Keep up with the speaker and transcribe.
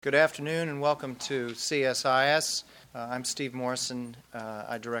Good afternoon and welcome to CSIS. I'm Steve Morrison.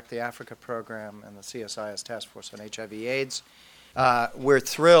 I direct the Africa program and the CSIS Task Force on HIV/AIDS. We're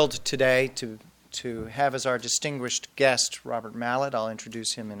thrilled today to have as our distinguished guest Robert Mallett. I'll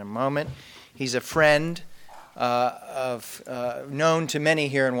introduce him in a moment. He's a friend known to many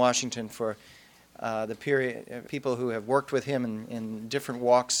here in Washington for the period, people who have worked with him in different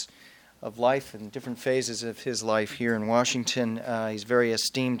walks of life and different phases of his life here in Washington. He's a very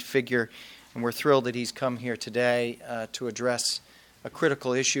esteemed figure, and we're thrilled that he's come here today to address a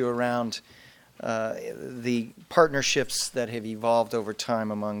critical issue around the partnerships that have evolved over time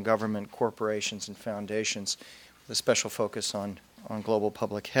among government, corporations, and foundations, with a special focus on global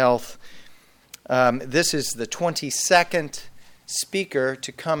public health. This is the 22nd speaker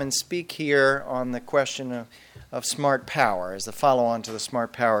to come and speak here on the question of smart power as the follow-on to the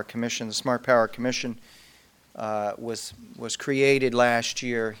Smart Power Commission. The Smart Power Commission was created last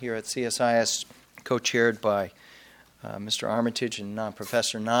year here at CSIS, co-chaired by Mr. Armitage and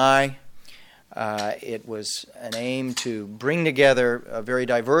Professor Nye. It was an aim to bring together a very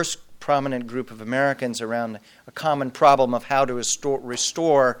diverse, prominent group of Americans around a common problem of how to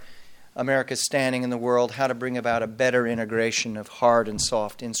restore America's standing in the world, how to bring about a better integration of hard and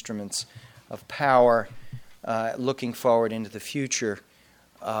soft instruments of power. Looking forward into the future,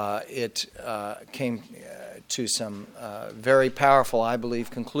 it came to some very powerful, I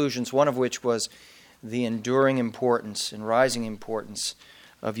believe, conclusions, one of which was the enduring importance and rising importance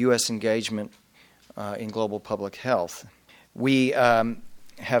of U.S. engagement in global public health. We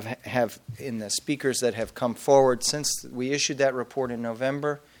have in the speakers that have come forward since we issued that report in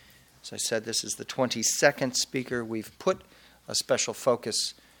November, as I said, this is the 22nd speaker. We've put a special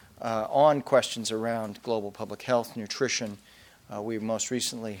focus on questions around global public health, nutrition. We most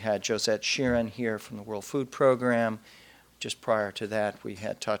recently had Josette Sheeran here from the World Food Program. Just prior to that, we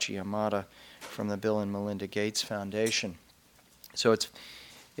had Tachi Yamada from the Bill and Melinda Gates Foundation. So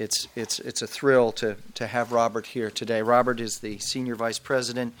it's a thrill to have Robert here today. Robert is the Senior Vice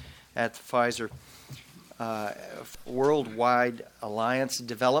President at Pfizer Worldwide Alliance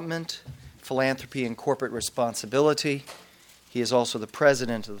Development, Philanthropy, and Corporate Responsibility. He is also the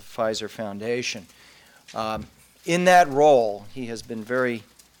president of the Pfizer Foundation. In that role, he has been very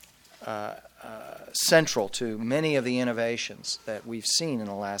central to many of the innovations that we've seen in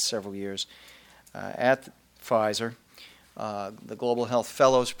the last several years at Pfizer. The Global Health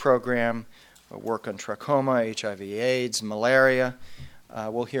Fellows Program, work on trachoma, HIV/AIDS, malaria.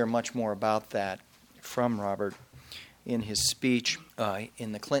 We'll hear much more about that from Robert in his speech.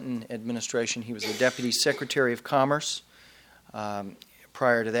 In the Clinton administration, he was the Deputy Secretary of Commerce.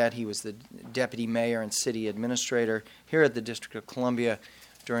 Prior to that, he was the Deputy Mayor and City Administrator here at the District of Columbia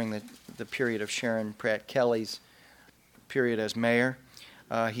during the period of Sharon Pratt Kelly's period as mayor.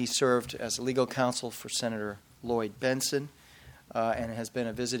 He served as legal counsel for Senator Lloyd Benson and has been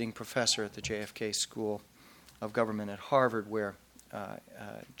a visiting professor at the JFK School of Government at Harvard, where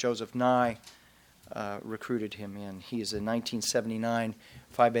Joseph Nye recruited him in. He is a 1979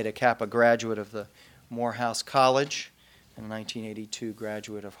 Phi Beta Kappa graduate of the Morehouse College and a 1982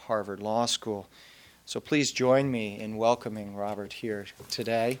 graduate of Harvard Law School. So please join me in welcoming Robert here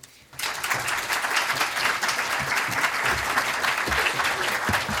today.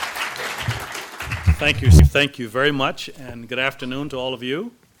 Thank you very much, and good afternoon to all of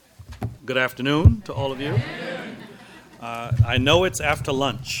you. Good afternoon to all of you. I know it's after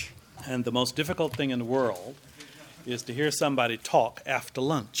lunch, and the most difficult thing in the world is to hear somebody talk after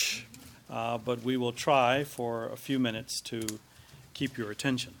lunch. But we will try for a few minutes to keep your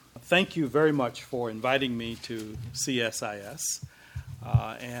attention. Thank you very much for inviting me to CSIS,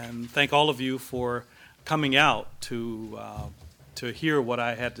 and thank all of you for coming out to hear what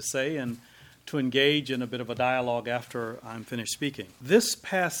I had to say and to engage in a bit of a dialogue after I'm finished speaking. This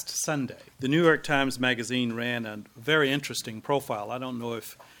past Sunday, the New York Times Magazine ran a very interesting profile. I don't know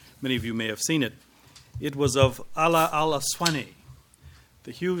if many of you may have seen it. It was of Ala al-Aswani,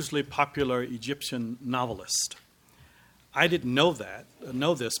 the hugely popular Egyptian novelist. I didn't know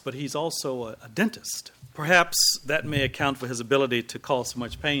this, but he's also a dentist. Perhaps that may account for his ability to cause so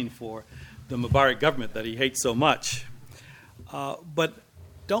much pain for the Mubarak government that he hates so much. But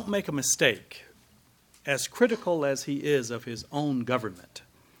don't make a mistake. As critical as he is of his own government,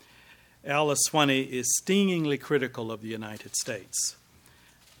 al-Aswani is stingingly critical of the United States.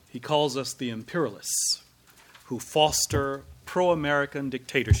 He calls us the imperialists who foster pro-American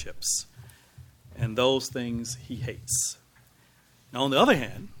dictatorships, and those things he hates. Now, on the other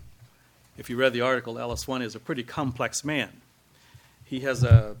hand, if you read the article, al-Aswani is a pretty complex man. He has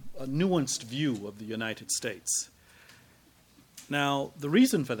a nuanced view of the United States. Now, the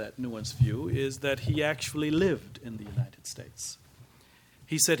reason for that nuanced view is that he actually lived in the United States.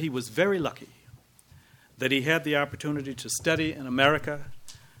 He said he was very lucky that he had the opportunity to study in America,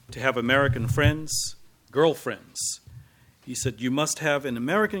 to have American friends, girlfriends. He said, you must have an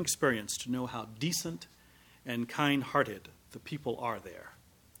American experience to know how decent and kind-hearted the people are there.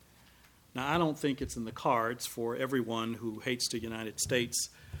 Now, I don't think it's in the cards for everyone who hates the United States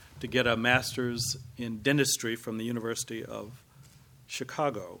to get a master's in dentistry from the University of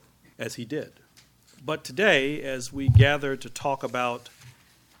Chicago, as he did. But today, as we gather to talk about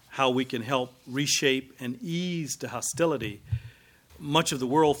how we can help reshape and ease the hostility much of the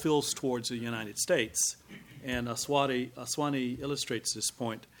world feels towards the United States, and Aswani illustrates this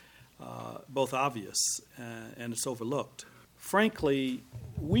point, both obvious and it's overlooked. Frankly,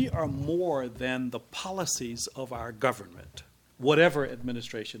 we are more than the policies of our government, whatever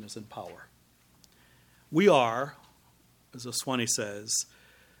administration is in power. We are, as Aswani says,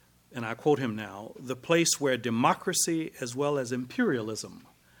 and I quote him now, the place where democracy as well as imperialism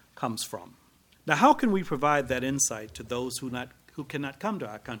comes from. Now, how can we provide that insight to those who cannot come to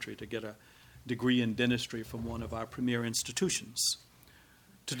our country to get a degree in dentistry from one of our premier institutions?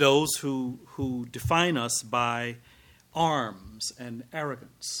 To those who define us by arms and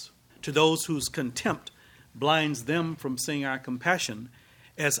arrogance, to those whose contempt blinds them from seeing our compassion,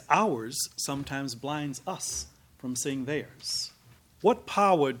 as ours sometimes blinds us from seeing theirs. What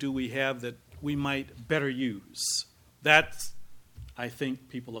power do we have that we might better use? That, I think,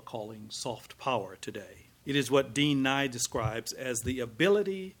 people are calling soft power today. It is what Dean Nye describes as the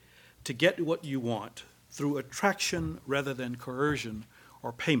ability to get what you want through attraction rather than coercion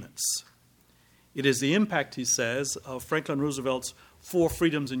or payments. It is the impact, he says, of Franklin Roosevelt's 4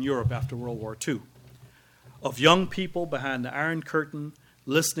 freedoms in Europe after World War II, of young people behind the Iron Curtain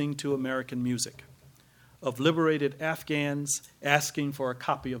listening to American music, of liberated Afghans asking for a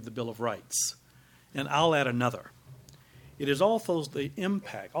copy of the Bill of Rights. And I'll add another. It is also the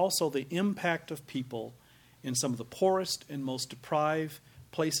impact of people in some of the poorest and most deprived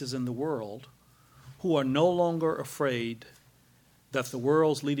places in the world who are no longer afraid that the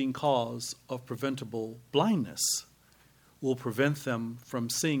world's leading cause of preventable blindness will prevent them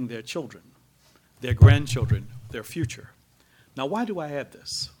from seeing their children, their grandchildren, their future. Now, why do I add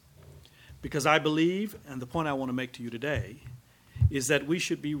this? Because I believe, and the point I want to make to you today, is that we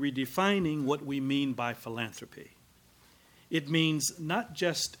should be redefining what we mean by philanthropy. It means not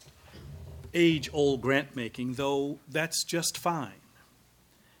just age-old grant-making, though that's just fine,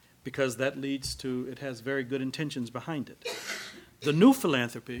 because that leads to, it has very good intentions behind it. The new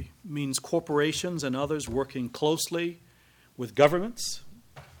philanthropy means corporations and others working closely with governments,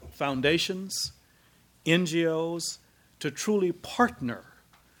 foundations, NGOs, to truly partner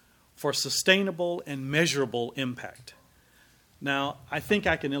for sustainable and measurable impact. Now, I think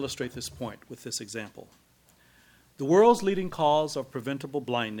I can illustrate this point with this example. The world's leading cause of preventable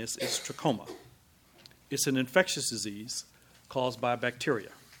blindness is trachoma. It's an infectious disease caused by bacteria,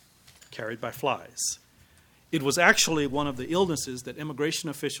 carried by flies. It was actually one of the illnesses that immigration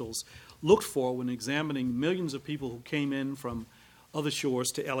officials looked for when examining millions of people who came in from other shores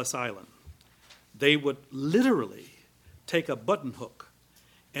to Ellis Island. They would literally take a button hook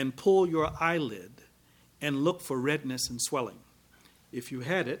and pull your eyelid and look for redness and swelling. If you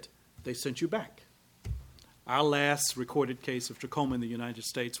had it, they sent you back. Our last recorded case of trachoma in the United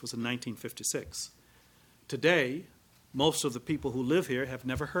States was in 1956. Today, most of the people who live here have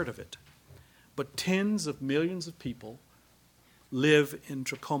never heard of it. But tens of millions of people live in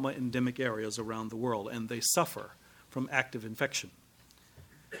trachoma endemic areas around the world, and they suffer from active infection.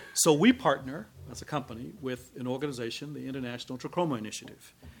 So we partner, as a company, with an organization, the International Trachoma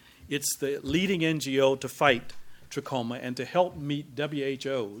Initiative. It's the leading NGO to fight trachoma and to help meet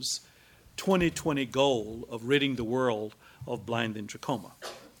WHO's 2020 goal of ridding the world of blinding trachoma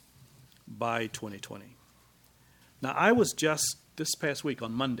by 2020. Now, I was just this past week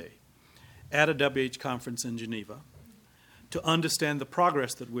on Monday at a WH conference in Geneva to understand the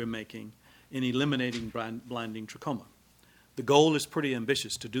progress that we're making in eliminating blinding trachoma. The goal is pretty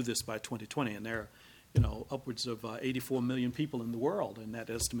ambitious to do this by 2020, and there are upwards of 84 million people in the world, and that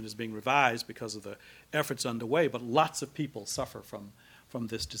estimate is being revised because of the efforts underway, but lots of people suffer from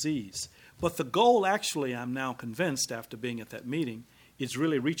this disease. But the goal, actually, I'm now convinced after being at that meeting, is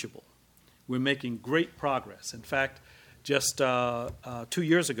really reachable. We're making great progress. In fact, just 2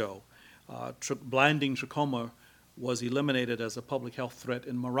 years ago, blinding trachoma was eliminated as a public health threat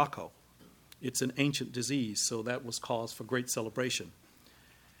in Morocco. It's an ancient disease, so that was cause for great celebration.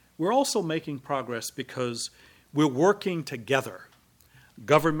 We're also making progress because we're working together,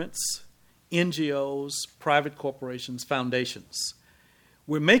 governments, NGOs, private corporations, foundations.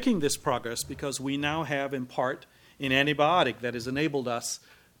 We're making this progress because we now have, in part, an antibiotic that has enabled us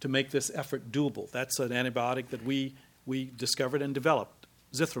to make this effort doable. That's an antibiotic that we discovered and developed,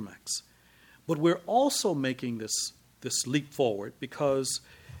 Zithromax. But we're also making this leap forward because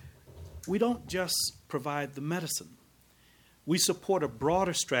we don't just provide the medicine. We support a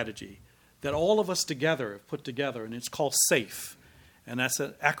broader strategy that all of us together have put together, and it's called SAFE. And that's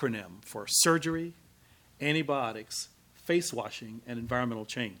an acronym for surgery, antibiotics, face washing, and environmental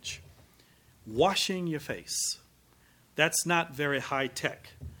change. Washing your face. That's not very high tech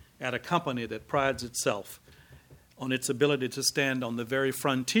at a company that prides itself on its ability to stand on the very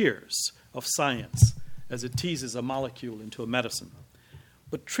frontiers of science as it teases a molecule into a medicine.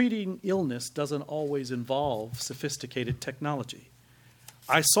 But treating illness doesn't always involve sophisticated technology.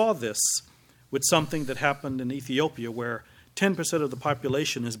 I saw this with something that happened in Ethiopia where 10% of the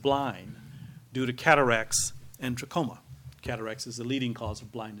population is blind due to cataracts and trachoma. Cataracts is the leading cause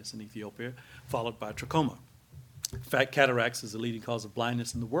of blindness in Ethiopia, followed by trachoma. In fact, cataracts is the leading cause of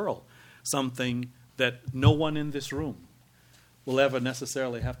blindness in the world, something that no one in this room will ever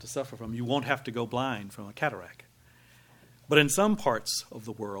necessarily have to suffer from. You won't have to go blind from a cataract. But in some parts of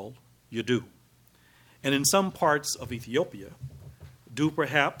the world, you do. And in some parts of Ethiopia, due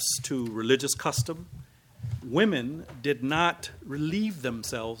perhaps to religious custom, women did not relieve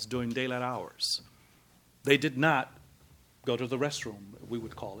themselves during daylight hours. They did not go to the restroom, we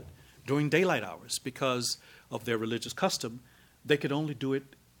would call it, during daylight hours because of their religious custom. They could only do it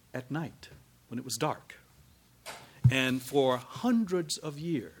at night when it was dark. And for hundreds of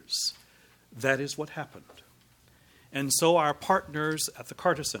years, that is what happened. And so our partners at the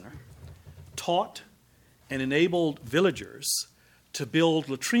Carter Center taught and enabled villagers to build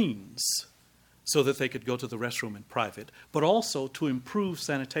latrines so that they could go to the restroom in private, but also to improve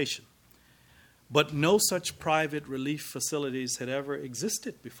sanitation. But no such private relief facilities had ever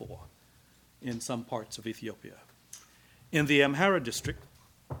existed before in some parts of Ethiopia. In the Amhara district,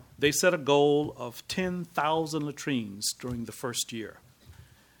 they set a goal of 10,000 latrines during the first year.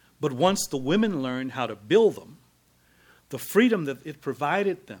 But once the women learned how to build them, the freedom that it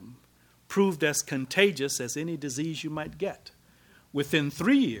provided them proved as contagious as any disease you might get. Within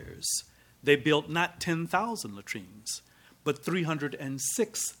 3 years, they built not 10,000 latrines, but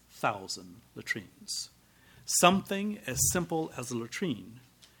 306,000 latrines. Something as simple as a latrine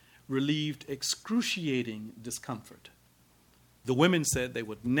relieved excruciating discomfort. The women said they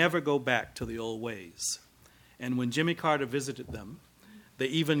would never go back to the old ways. And when Jimmy Carter visited them, they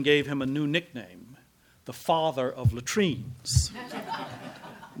even gave him a new nickname, the father of latrines.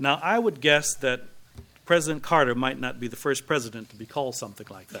 Now, I would guess that President Carter might not be the first president to be called something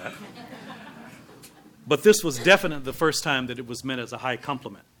like that. But this was definitely the first time that it was meant as a high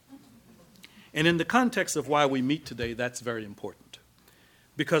compliment. And in the context of why we meet today, that's very important.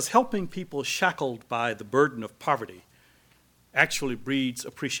 Because helping people shackled by the burden of poverty actually breeds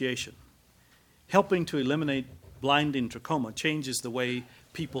appreciation. Helping to eliminate blinding trachoma changes the way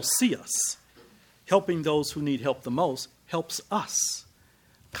people see us. Helping those who need help the most helps us.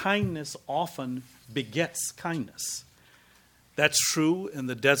 Kindness often begets kindness. That's true in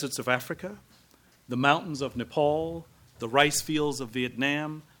the deserts of Africa, the mountains of Nepal, the rice fields of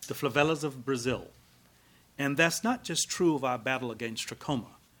Vietnam, the favelas of Brazil. And that's not just true of our battle against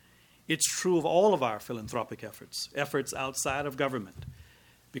trachoma. It's true of all of our philanthropic efforts outside of government.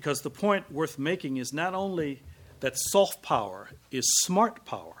 Because the point worth making is not only that soft power is smart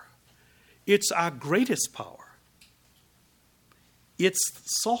power, it's our greatest power. It's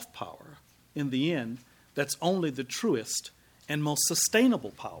soft power, in the end, that's only the truest and most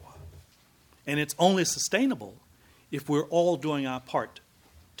sustainable power. And it's only sustainable if we're all doing our part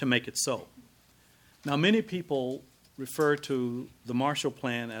to make it so. Now, many people refer to the Marshall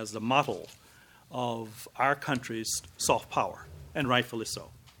Plan as the model of our country's soft power, and rightfully so.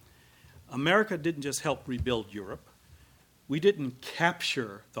 America didn't just help rebuild Europe. We didn't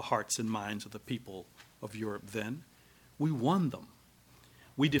capture the hearts and minds of the people of Europe then. We won them.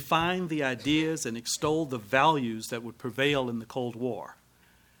 We defined the ideas and extolled the values that would prevail in the Cold War.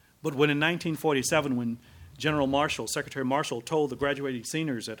 But when in 1947, when General Marshall, Secretary Marshall, told the graduating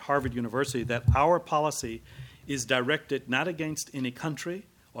seniors at Harvard University that our policy is directed not against any country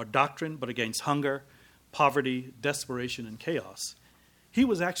or doctrine, but against hunger, poverty, desperation, and chaos, he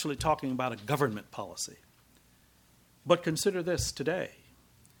was actually talking about a government policy. But consider this today.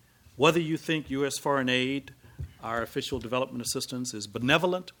 Whether you think U.S. foreign aid, our official development assistance, is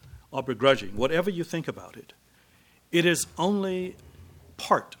benevolent or begrudging, whatever you think about it, it is only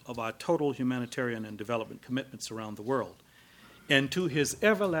part of our total humanitarian and development commitments around the world. And to his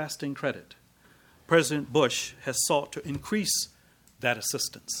everlasting credit, President Bush has sought to increase that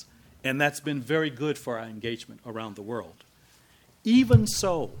assistance, and that's been very good for our engagement around the world. Even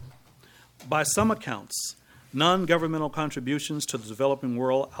so, by some accounts, non-governmental contributions to the developing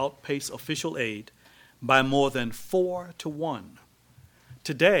world outpace official aid by more than 4 to 1.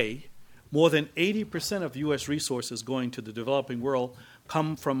 Today, more than 80% of U.S. resources going to the developing world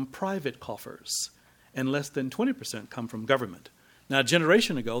come from private coffers, and less than 20% come from government. Now, a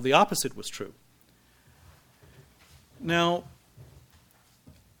generation ago, the opposite was true. Now,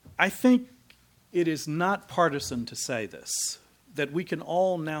 I think it is not partisan to say this, that we can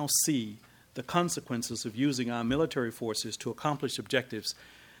all now see the consequences of using our military forces to accomplish objectives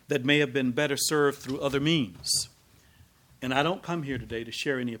that may have been better served through other means. And I don't come here today to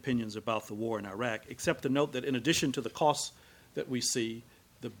share any opinions about the war in Iraq, except to note that in addition to the costs that we see,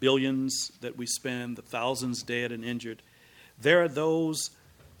 the billions that we spend, the thousands dead and injured, there are those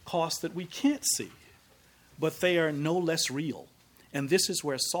costs that we can't see, but they are no less real. And this is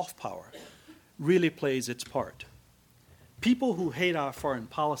where soft power really plays its part. People who hate our foreign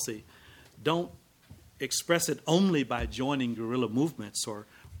policy don't express it only by joining guerrilla movements or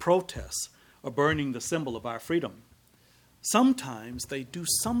protests or burning the symbol of our freedom. Sometimes they do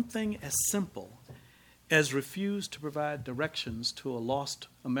something as simple as refuse to provide directions to a lost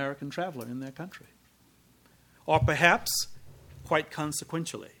American traveler in their country. Or perhaps, quite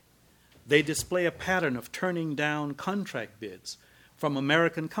consequentially, they display a pattern of turning down contract bids from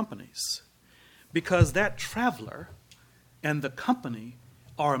American companies because that traveler and the company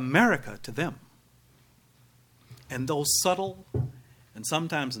are America to them. And those subtle and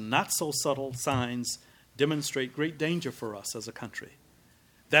sometimes not so subtle signs demonstrate great danger for us as a country.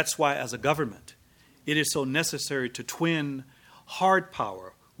 That's why, as a government, it is so necessary to twin hard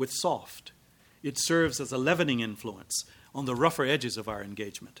power with soft. It serves as a leavening influence on the rougher edges of our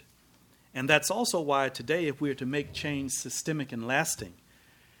engagement. And that's also why today, if we are to make change systemic and lasting,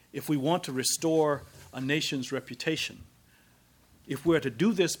 if we want to restore a nation's reputation, if we're to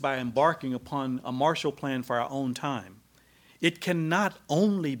do this by embarking upon a Marshall Plan for our own time, it cannot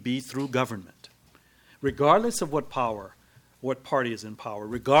only be through government. Regardless of what party is in power,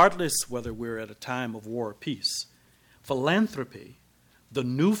 regardless whether we're at a time of war or peace, philanthropy, the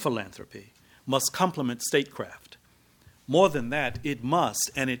new philanthropy, must complement statecraft. More than that, it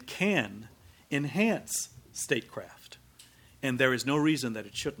must and it can enhance statecraft. And there is no reason that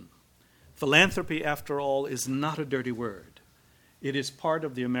it shouldn't. Philanthropy, after all, is not a dirty word. It is part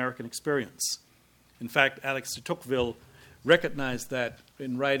of the American experience. In fact, Alex de Tocqueville recognized that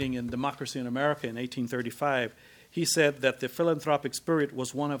in writing in Democracy in America in 1835. He said that the philanthropic spirit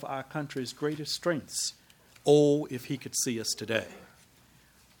was one of our country's greatest strengths. Oh, if he could see us today.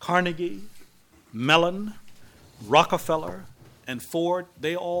 Carnegie, Mellon, Rockefeller, and Ford,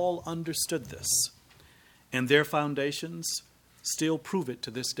 they all understood this. And their foundations still prove it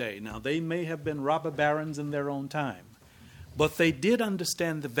to this day. Now, they may have been robber barons in their own time, but they did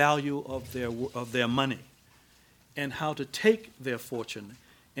understand the value of their money and how to take their fortune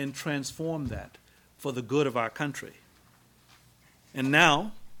and transform that for the good of our country. And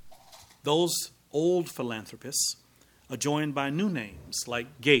now, those old philanthropists are joined by new names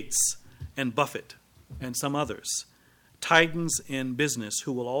like Gates and Buffett and some others, titans in business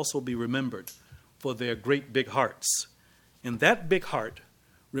who will also be remembered for their great big hearts. And that big heart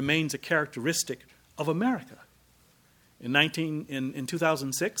remains a characteristic of America. In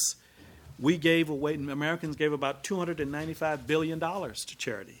 2006, Americans gave about $295 billion to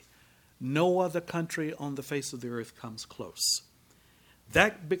charity. No other country on the face of the earth comes close.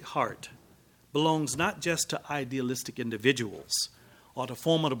 That big heart belongs not just to idealistic individuals or to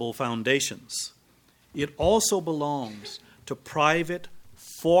formidable foundations. It also belongs to private,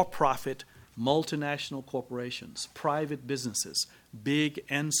 for-profit, multinational corporations, private businesses, big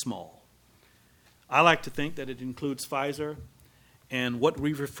and small. I like to think that it includes Pfizer and what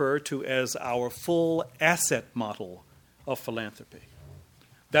we refer to as our full asset model of philanthropy.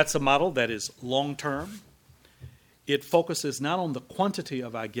 That's a model that is long-term. It focuses not on the quantity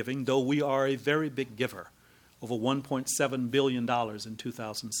of our giving, though we are a very big giver, over $1.7 billion in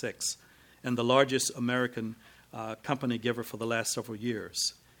 2006, and the largest American company giver for the last several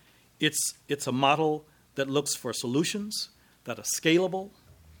years. It's a model that looks for solutions that are scalable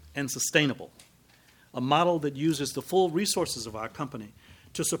and sustainable, a model that uses the full resources of our company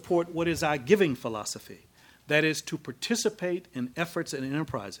to support what is our giving philosophy, that is, to participate in efforts and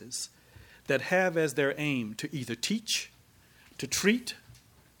enterprises that have as their aim to either teach, to treat,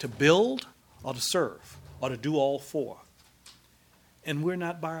 to build, or to serve, or to do all four. And we're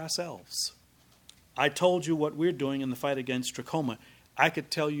not by ourselves. I told you what we're doing in the fight against trachoma. I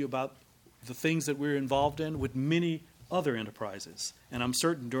could tell you about the things that we're involved in with many other enterprises. And I'm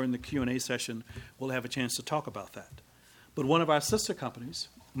certain during the Q&A session we'll have a chance to talk about that. But one of our sister companies,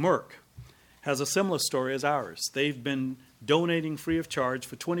 Merck, has a similar story as ours. They've been donating free of charge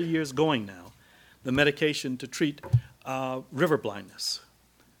for 20 years going now the medication to treat river blindness.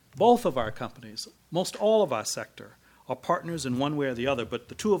 Both of our companies, most all of our sector, are partners in one way or the other, but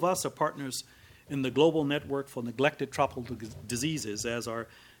the two of us are partners in the Global Network for Neglected Tropical Diseases, as are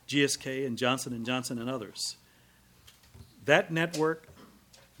GSK and Johnson & Johnson and others. That network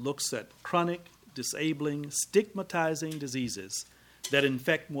looks at chronic, disabling, stigmatizing diseases that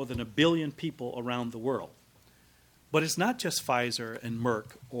infect more than 1 billion people around the world. But it's not just Pfizer and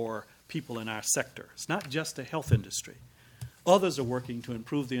Merck or people in our sector. It's not just the health industry. Others are working to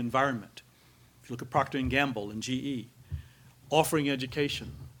improve the environment. If you look at Procter & Gamble and GE, offering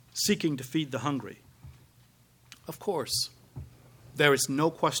education, seeking to feed the hungry. Of course, there is no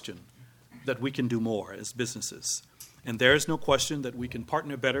question that we can do more as businesses. And there is no question that we can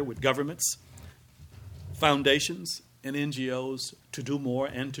partner better with governments, foundations, and NGOs to do more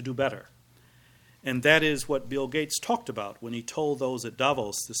and to do better. And that is what Bill Gates talked about when he told those at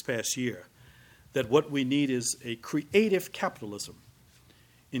Davos this past year, that what we need is a creative capitalism,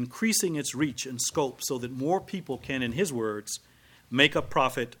 increasing its reach and scope so that more people can, in his words, make a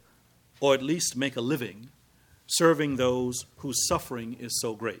profit or at least make a living serving those whose suffering is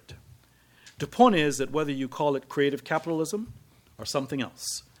so great. The point is that whether you call it creative capitalism or something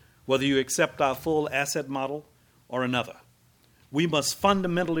else, whether you accept our full asset model or another, we must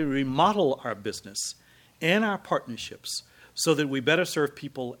fundamentally remodel our business and our partnerships so that we better serve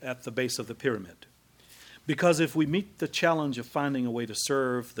people at the base of the pyramid. Because if we meet the challenge of finding a way to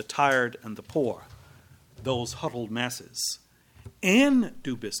serve the tired and the poor, those huddled masses, and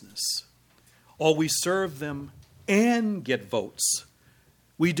do business, or we serve them and get votes,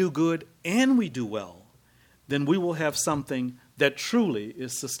 we do good and we do well, then we will have something that truly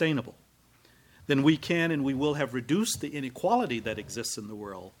is sustainable. Then we can and we will have reduced the inequality that exists in the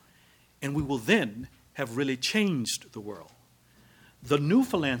world, and we will then have really changed the world. The new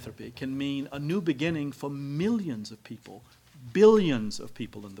philanthropy can mean a new beginning for millions of people, billions of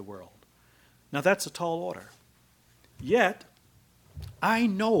people in the world. Now that's a tall order. Yet, I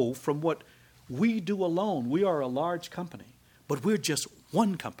know from what we do alone, we are a large company, but we're just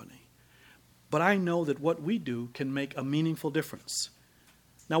one company. But I know that what we do can make a meaningful difference.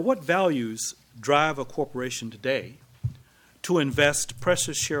 Now, what values drive a corporation today to invest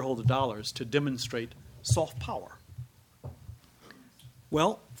precious shareholder dollars to demonstrate soft power?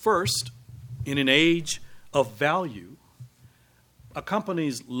 Well, first, in an age of value, a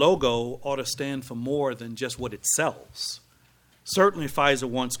company's logo ought to stand for more than just what it sells. Certainly, Pfizer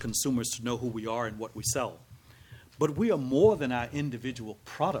wants consumers to know who we are and what we sell. But we are more than our individual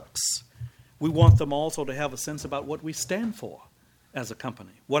products. We want them also to have a sense about what we stand for as a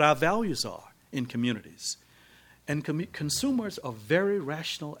company, what our values are in communities. And consumers are very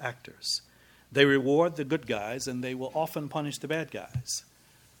rational actors. They reward the good guys, and they will often punish the bad guys.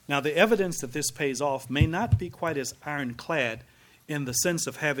 Now, the evidence that this pays off may not be quite as ironclad in the sense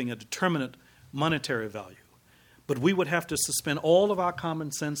of having a determinate monetary value, but we would have to suspend all of our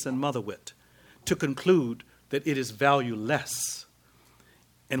common sense and mother wit to conclude that it is valueless.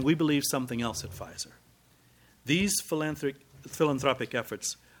 And we believe something else at Pfizer. These philanthropic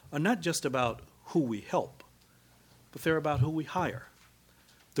efforts are not just about who we help, but they're about who we hire,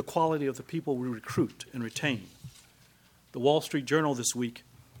 the quality of the people we recruit and retain. The Wall Street Journal this week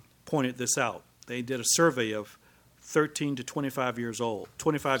pointed this out. They did a survey of 13 to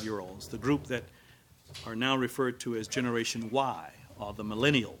 25-year-olds, the group that are now referred to as Generation Y, or the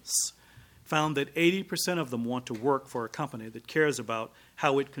millennials, found that 80% of them want to work for a company that cares about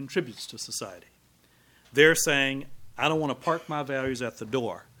how it contributes to society. They're saying, I don't want to park my values at the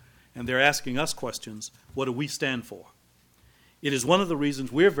door. And they're asking us questions, what do we stand for? It is one of the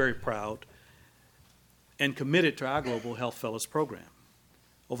reasons we're very proud and committed to our Global Health Fellows program.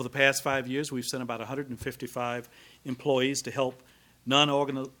 Over the past 5 years, we've sent about 155 employees to help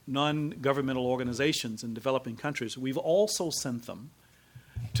non-governmental organizations in developing countries. We've also sent them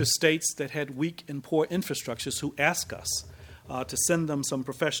to states that had weak and poor infrastructures who ask us to send them some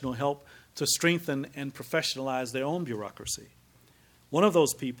professional help to strengthen and professionalize their own bureaucracy. One of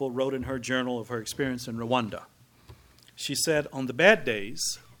those people wrote in her journal of her experience in Rwanda. She said, on the bad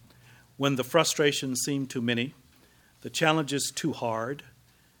days, when the frustrations seem too many, the challenges too hard,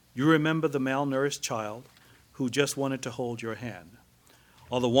 you remember the malnourished child who just wanted to hold your hand,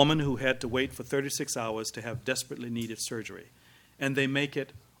 or the woman who had to wait for 36 hours to have desperately needed surgery, and they make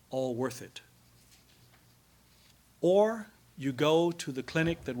it all worth it. Or You go to the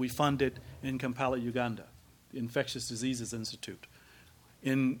clinic that we funded in Kampala, Uganda, the Infectious Diseases Institute,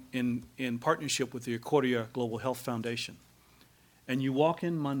 in partnership with the Accordia Global Health Foundation. And you walk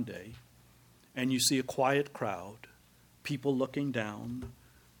in Monday, and you see a quiet crowd, people looking down,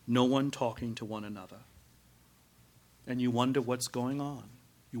 no one talking to one another. And you wonder what's going on.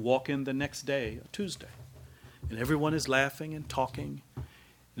 You walk in the next day, Tuesday, and everyone is laughing and talking,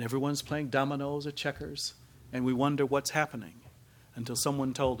 and everyone's playing dominoes or checkers, and we wonder what's happening until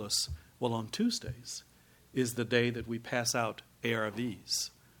someone told us, well, on Tuesdays is the day that we pass out ARVs.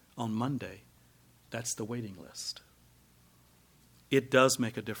 On Monday, that's the waiting list. It does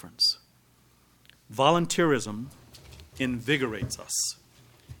make a difference. Volunteerism invigorates us.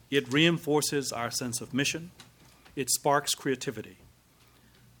 It reinforces our sense of mission. It sparks creativity.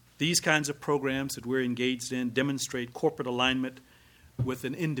 These kinds of programs that we're engaged in demonstrate corporate alignment with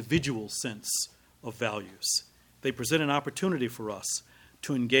an individual sense of values. They present an opportunity for us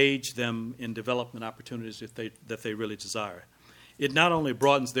to engage them in development opportunities that they really desire. It not only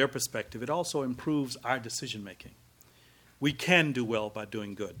broadens their perspective, it also improves our decision-making. We can do well by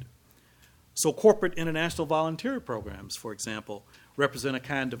doing good. So corporate international volunteer programs, for example, represent a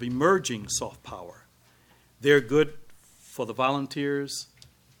kind of emerging soft power. They're good for the volunteers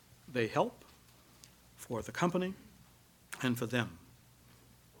they help, for the company, and for them.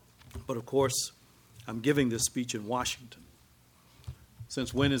 But of course, I'm giving this speech in Washington.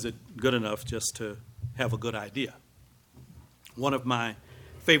 Since when is it good enough just to have a good idea? One of my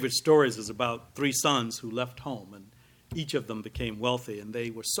favorite stories is about 3 sons who left home, and each of them became wealthy, and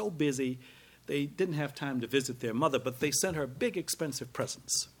they were so busy they didn't have time to visit their mother, but they sent her big, expensive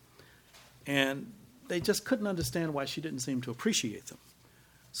presents. And they just couldn't understand why she didn't seem to appreciate them.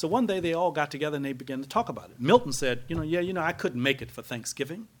 So one day they all got together and they began to talk about it. Milton said, I couldn't make it for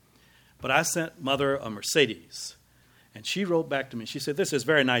Thanksgiving, but I sent Mother a Mercedes. And she wrote back to me. She said, "This is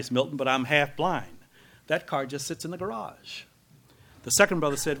very nice, Milton, but I'm half blind. That car just sits in the garage." The second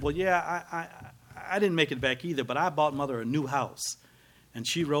brother said, "Well, yeah, I didn't make it back either, but I bought Mother a new house." And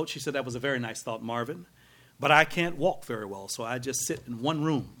she said, "That was a very nice thought, Marvin, but I can't walk very well, so I just sit in one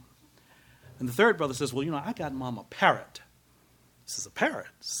room." And the third brother says, "Well, I got Mom a parrot." He says, "A parrot?"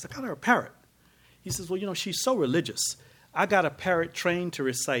 He says, "I got her a parrot." He says, "Well, she's so religious. I got a parrot trained to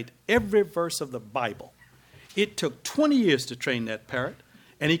recite every verse of the Bible. It took 20 years to train that parrot,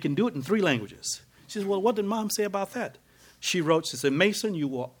 and he can do it in 3 languages." She says, "Well, what did Mom say about that?" She said, "Mason, you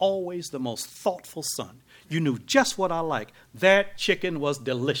were always the most thoughtful son. You knew just what I like. That chicken was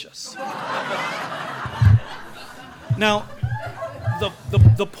delicious." Now,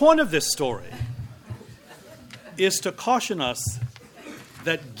 the point of this story is to caution us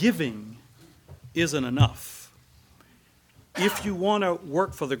that giving isn't enough. If you want to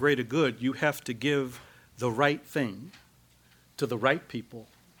work for the greater good, you have to give the right thing to the right people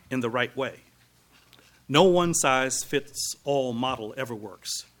in the right way. No one-size-fits-all model ever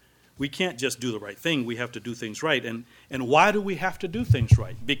works. We can't just do the right thing. We have to do things right. And why do we have to do things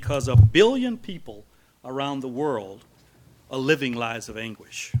right? Because 1 billion people around the world are living lives of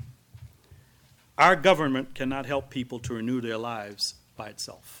anguish. Our government cannot help people to renew their lives by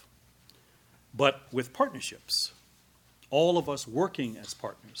itself. But with partnerships, all of us working as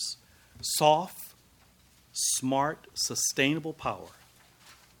partners, soft, smart, sustainable power,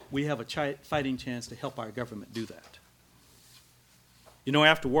 we have a fighting chance to help our government do that.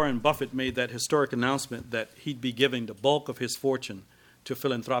 After Warren Buffett made that historic announcement that he'd be giving the bulk of his fortune to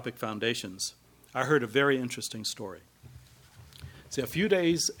philanthropic foundations, I heard a very interesting story. See, a few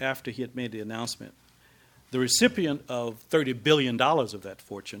days after he had made the announcement, the recipient of $30 billion of that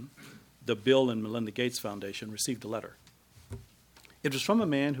fortune, the Bill and Melinda Gates Foundation, received a letter. It was from a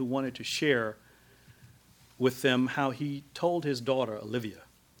man who wanted to share with them how he told his daughter, Olivia,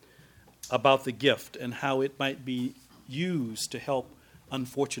 about the gift and how it might be used to help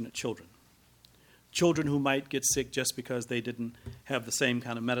unfortunate children who might get sick just because they didn't have the same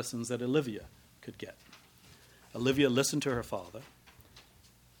kind of medicines that Olivia could get. Olivia listened to her father,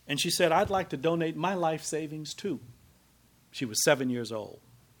 and she said, "I'd like to donate my life savings too." She was 7 years old.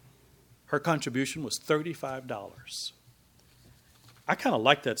 Her contribution was $35. I kind of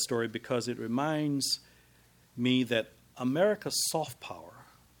like that story because it reminds me that America's soft power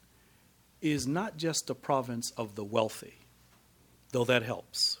is not just the province of the wealthy, though that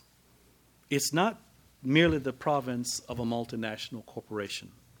helps. It's not merely the province of a multinational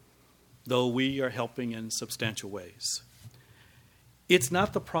corporation, though we are helping in substantial ways. It's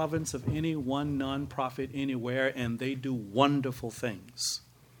not the province of any one nonprofit anywhere, and they do wonderful things.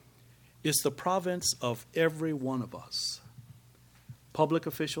 It's the province of every one of us. Public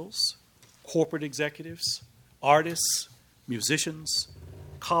officials, corporate executives, artists, musicians,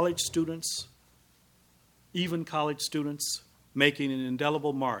 college students, even college students making an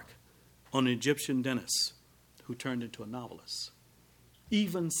indelible mark on an Egyptian dentist who turned into a novelist.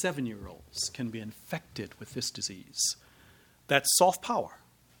 Even 7-year-olds can be infected with this disease. That's soft power.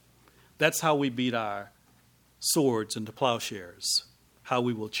 That's how we beat our swords into plowshares, how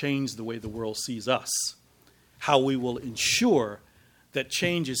we will change the way the world sees us, how we will ensure that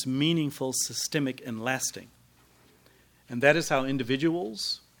change is meaningful, systemic, and lasting. And that is how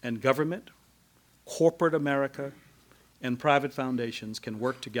individuals and government, corporate America, and private foundations can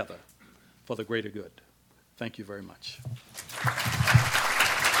work together for the greater good. Thank you very much.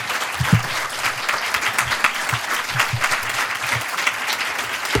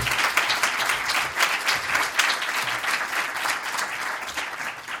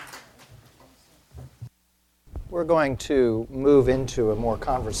 We're going to move into a more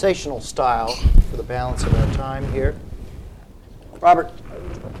conversational style for the balance of our time here. Robert,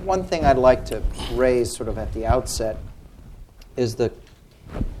 one thing I'd like to raise sort of at the outset is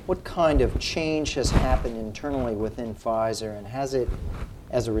what kind of change has happened internally within Pfizer, and has it,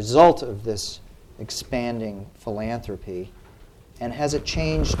 as a result of this expanding philanthropy, and has it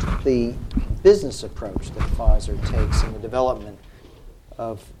changed the business approach that Pfizer takes in the development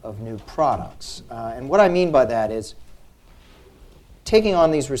of new products? And what I mean by that is taking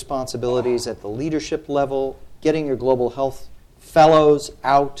on these responsibilities at the leadership level, getting your global health fellows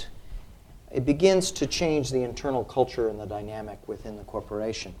out, it begins to change the internal culture and the dynamic within the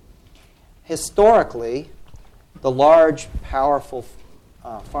corporation. Historically, the large, powerful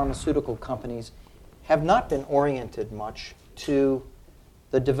pharmaceutical companies have not been oriented much to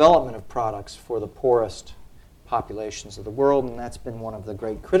the development of products for the poorest populations of the world, and that's been one of the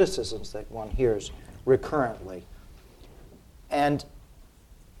great criticisms that one hears recurrently. And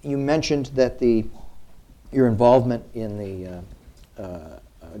you mentioned that your involvement in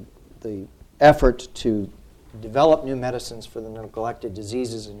the effort to develop new medicines for the neglected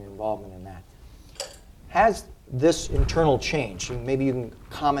diseases and your involvement in that. Has this internal change, maybe you can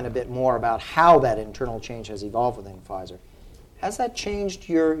comment a bit more about how that internal change has evolved within Pfizer, has that changed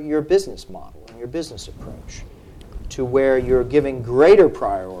your business model and your business approach to where you're giving greater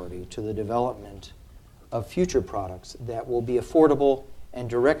priority to the development of future products that will be affordable and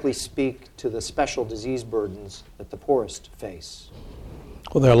directly speak to the special disease burdens that the poorest face?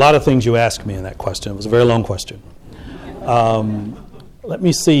 Well, there are a lot of things you asked me in that question. It was a very long question. Let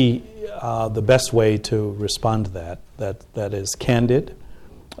me see the best way to respond to that is candid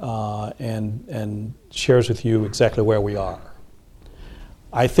and shares with you exactly where we are.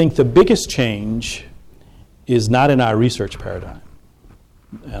 I think the biggest change is not in our research paradigm,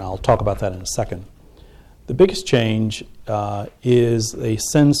 and I'll talk about that in a second. The biggest change is a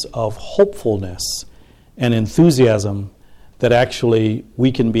sense of hopefulness and enthusiasm that actually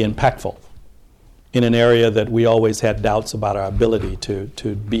we can be impactful in an area that we always had doubts about our ability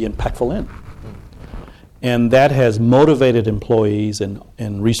to be impactful in. And that has motivated employees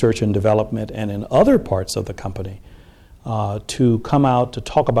in research and development and in other parts of the company to come out to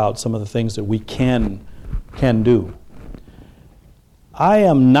talk about some of the things that we can do. I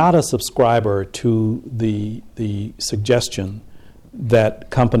am not a subscriber to the suggestion that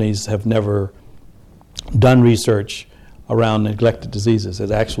companies have never done research around neglected diseases.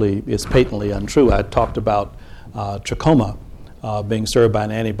 It actually is patently untrue. I talked about trachoma being served by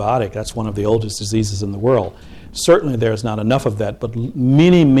an antibiotic. That's one of the oldest diseases in the world. Certainly there's not enough of that, but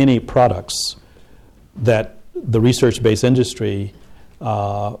many, many products that the research-based industry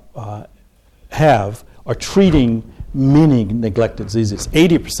are treating many neglected diseases.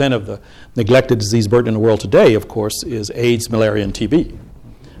 80% of the neglected disease burden in the world today, of course, is AIDS, malaria, and TB.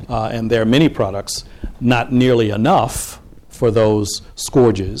 And there are many products, not nearly enough for those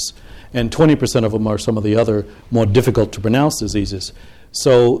scourges, and 20% of them are some of the other more difficult to pronounce diseases.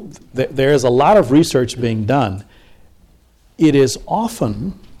 So there is a lot of research being done. It is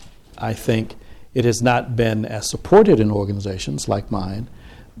often, I think, it has not been as supported in organizations like mine.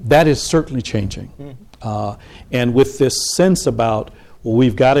 That is certainly changing. And with this sense about, well,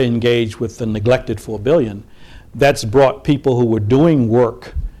 we've got to engage with the neglected 4 billion, that's brought people who were doing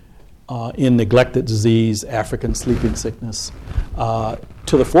work in neglected disease, African sleeping sickness,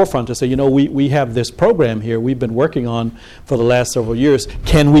 to the forefront to say, we have this program here we've been working on for the last several years.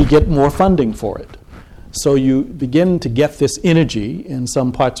 Can we get more funding for it? So you begin to get this energy in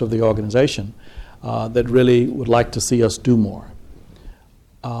some parts of the organization that really would like to see us do more.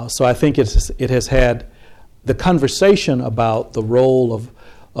 So I think it has had the conversation about the role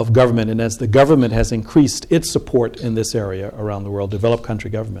of government, and as the government has increased its support in this area around the world, developed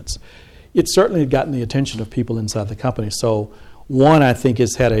country governments, It's certainly gotten the attention of people inside the company. So one, I think,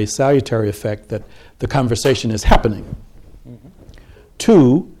 has had a salutary effect that the conversation is happening. Mm-hmm.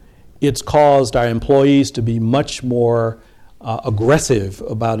 Two, it's caused our employees to be much more aggressive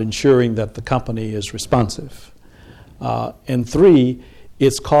about ensuring that the company is responsive. And three,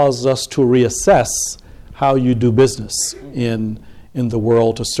 it's caused us to reassess how you do business in the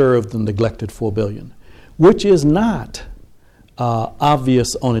world to serve the neglected 4 billion, which is not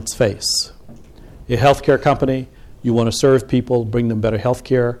obvious on its face. A healthcare company, you want to serve people, bring them better health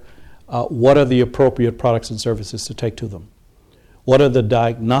care. What are the appropriate products and services to take to them? What are the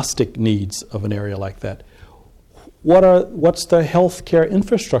diagnostic needs of an area like that? What's the healthcare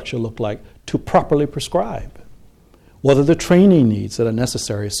infrastructure look like to properly prescribe? What are the training needs that are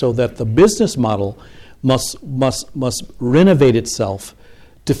necessary so that the business model must renovate itself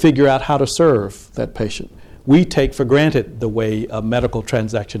to figure out how to serve that patient? We take for granted the way a medical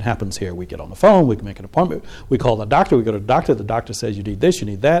transaction happens here. We get on the phone, we can make an appointment, we call the doctor, we go to the doctor says you need this, you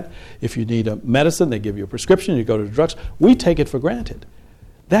need that. If you need a medicine, they give you a prescription, you go to the drugs. We take it for granted.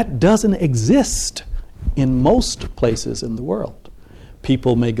 That doesn't exist in most places in the world.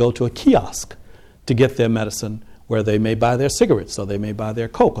 People may go to a kiosk to get their medicine where they may buy their cigarettes, or they may buy their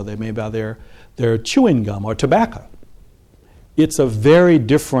Coke, or they may buy their chewing gum or tobacco. It's a very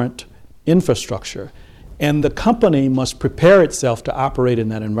different infrastructure, and the company must prepare itself to operate in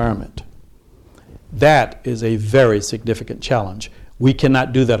that environment. That is a very significant challenge. We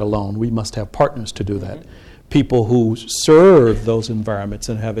cannot do that alone. We must have partners to do that. People who serve those environments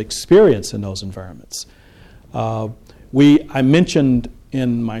and have experience in those environments. I mentioned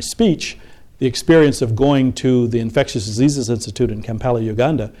in my speech the experience of going to the Infectious Diseases Institute in Kampala,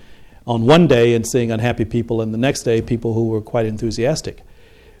 Uganda, on one day and seeing unhappy people, and the next day people who were quite enthusiastic.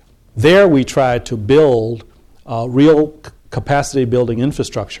 There we tried to build real capacity building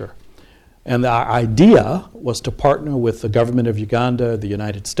infrastructure. And our idea was to partner with the government of Uganda, the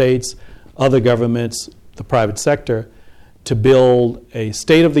United States, other governments, the private sector, to build a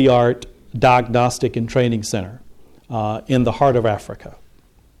state-of-the-art diagnostic and training center in the heart of Africa.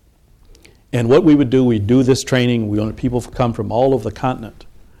 And what we would do, we'd do this training. We wanted people to come from all over the continent.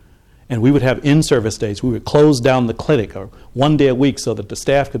 And we would have in-service days. We would close down the clinic or one day a week so that the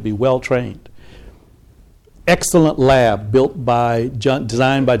staff could be well-trained. Excellent lab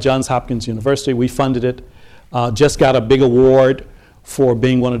designed by Johns Hopkins University. We funded it. Just got a big award for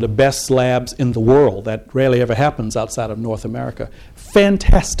being one of the best labs in the world. That rarely ever happens outside of North America.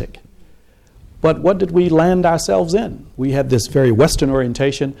 Fantastic. But what did we land ourselves in? We had this very Western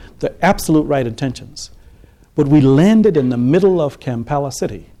orientation, the absolute right intentions. But we landed in the middle of Kampala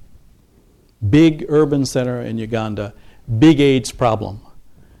City. Big urban center in Uganda, big AIDS problem.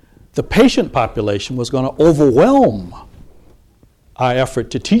 The patient population was going to overwhelm our effort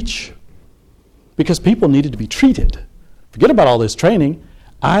to teach because people needed to be treated. Forget about all this training.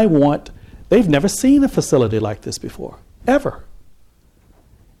 They've never seen a facility like this before, ever.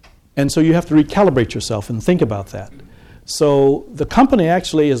 And so you have to recalibrate yourself and think about that. So the company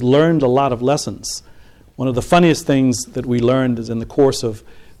actually has learned a lot of lessons. One of the funniest things that we learned is in the course of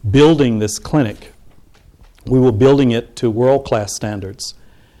building this clinic. We were building it to world-class standards.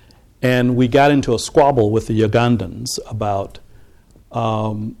 And we got into a squabble with the Ugandans about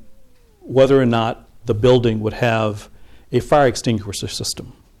whether or not the building would have a fire extinguisher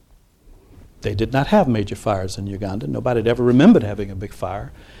system. They did not have major fires in Uganda. Nobody had ever remembered having a big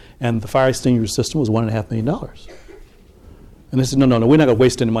fire. And the fire extinguisher system was $1.5 million. And they said, no, we're not going to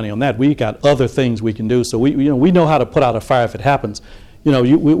waste any money on that. We got other things we can do. So we know how to put out a fire if it happens.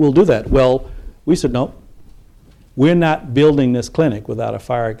 We'll do that. Well, we said, no, we're not building this clinic without a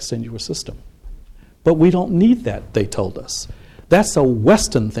fire extinguisher system. But we don't need that, they told us. That's a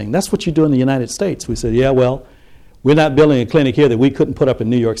Western thing. That's what you do in the United States. We said, yeah, well, we're not building a clinic here that we couldn't put up in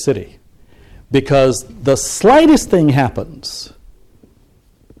New York City. Because the slightest thing happens,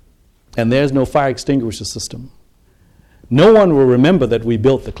 and there's no fire extinguisher system, no one will remember that we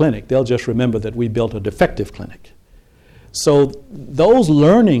built the clinic. They'll just remember that we built a defective clinic. So those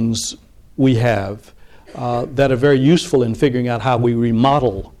learnings we have that are very useful in figuring out how we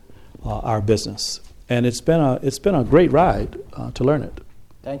remodel our business. And it's been a great ride to learn it.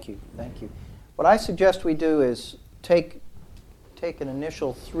 Thank you. What I suggest we do is take an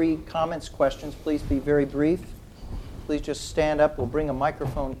initial 3 comments, questions. Please be very brief. Please just stand up. We'll bring a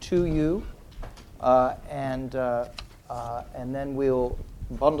microphone to you, and then we'll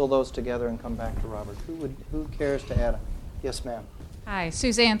bundle those together and come back to Robert. Who cares to add? Yes, ma'am. Hi,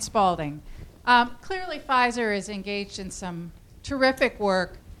 Suzanne Spalding. Clearly, Pfizer is engaged in some terrific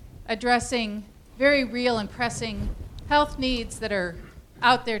work addressing very real and pressing health needs that are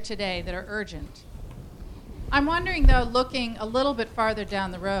out there today that are urgent. I'm wondering, though, looking a little bit farther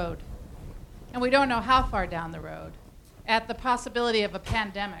down the road, and we don't know how far down the road, at the possibility of a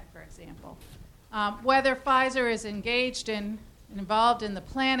pandemic, for example, whether Pfizer is engaged in and involved in the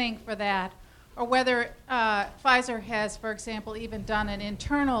planning for that, or whether Pfizer has, for example, even done an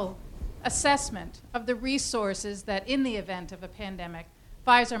internal assessment of the resources that, in the event of a pandemic,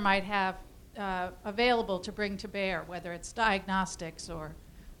 Pfizer might have available to bring to bear, whether it's diagnostics or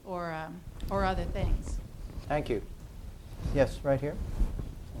other things. Thank you. Yes, right here.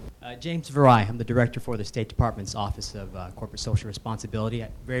 James Verai, I'm the director for the State Department's Office of Corporate Social Responsibility. I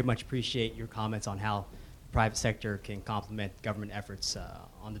very much appreciate your comments on how the private sector can complement government efforts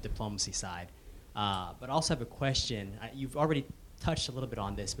on the diplomacy side. But I also have a question. You've already touched a little bit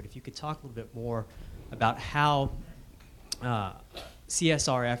on this, but if you could talk a little bit more about how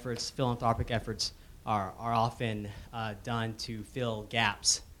CSR efforts, philanthropic efforts, are often done to fill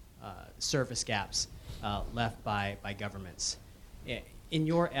gaps, service gaps left by governments. In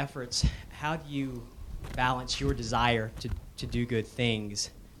your efforts, how do you balance your desire to do good things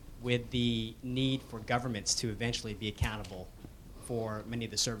with the need for governments to eventually be accountable for many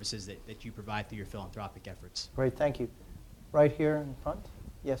of the services that you provide through your philanthropic efforts? Great, thank you. Right here in front.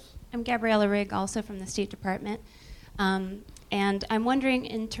 Yes. I'm Gabriella Rigg, also from the State Department. And I'm wondering,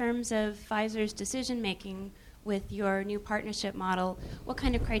 in terms of Pfizer's decision-making with your new partnership model, what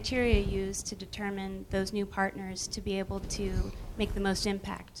kind of criteria you use to determine those new partners to be able to make the most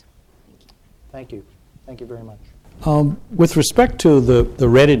impact? Thank you. Thank you. Thank you very much. With respect to the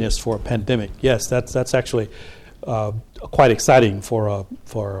readiness for a pandemic, yes, that's actually quite exciting for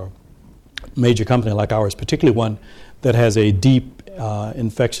a major company like ours, particularly one that has a deep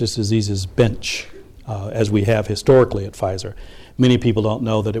infectious diseases bench, as we have historically at Pfizer. Many people don't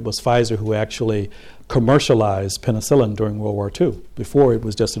know that it was Pfizer who actually commercialized penicillin during World War II. Before, it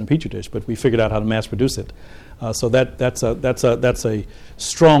was just in a petri dish, but we figured out how to mass produce it. So that's a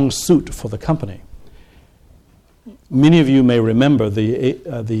strong suit for the company. Many of you may remember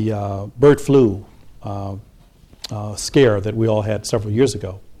the bird flu scare that we all had several years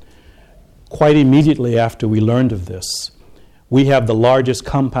ago. Quite immediately after we learned of this, we have the largest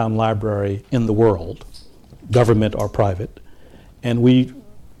compound library in the world, government or private, and we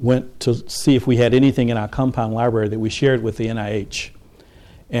went to see if we had anything in our compound library that we shared with the NIH.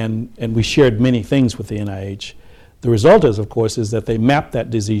 And we shared many things with the NIH. The result is, of course, is that they mapped that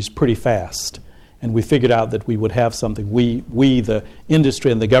disease pretty fast. And we figured out that we would have something, we the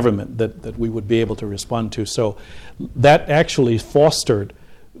industry and the government, that we would be able to respond to. So that actually fostered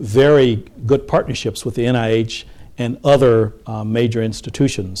very good partnerships with the NIH and other major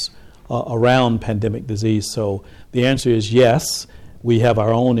institutions around pandemic disease. So the answer is yes. We have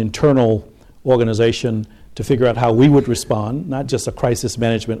our own internal organization to figure out how we would respond, not just a crisis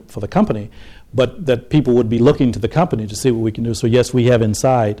management for the company, but that people would be looking to the company to see what we can do. So yes, we have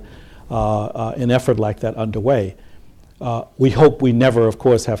inside an effort like that underway. We hope we never, of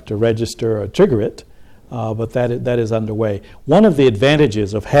course, have to register or trigger it, but that is underway. One of the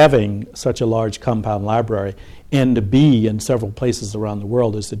advantages of having such a large compound library and to be in several places around the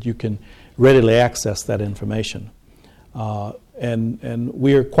world is that you can readily access that information. And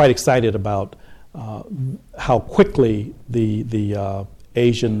we're quite excited about how quickly the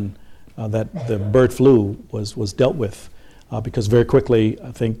Asian, the bird flu was dealt with, because very quickly,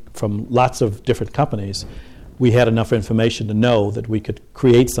 I think, from lots of different companies, we had enough information to know that we could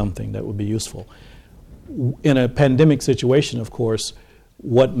create something that would be useful. In a pandemic situation, of course,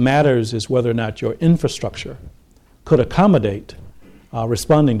 what matters is whether or not your infrastructure could accommodate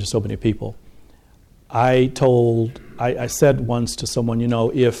responding to so many people. I said once to someone, you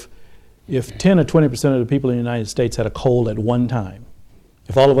know, if 10 or 20% of the people in the United States had a cold at one time,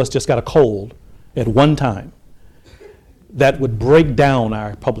 if all of us just got a cold at one time, that would break down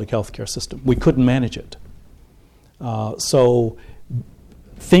our public health care system. We couldn't manage it. So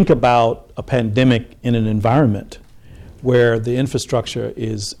think about a pandemic in an environment where the infrastructure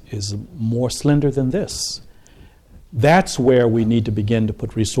is more slender than this. That's where we need to begin to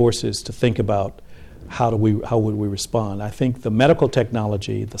put resources to think about how would we respond. I think the medical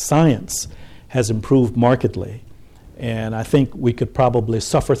technology, the science, has improved markedly, and I think we could probably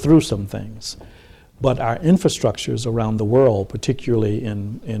suffer through some things. But our infrastructures around the world, particularly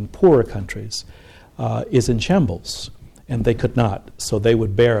in poorer countries, is in shambles, and they could not. So they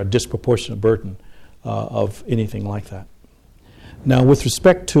would bear a disproportionate burden of anything like that. Now, with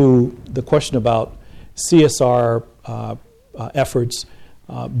respect to the question about CSR efforts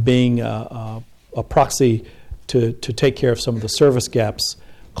being a proxy to take care of some of the service gaps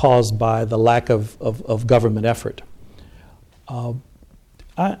caused by the lack of government effort.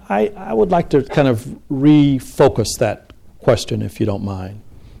 I would like to kind of refocus that question, if you don't mind.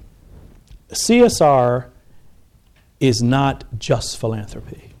 CSR is not just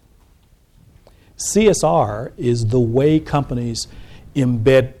philanthropy. CSR is the way companies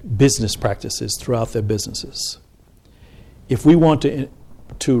embed business practices throughout their businesses. If we want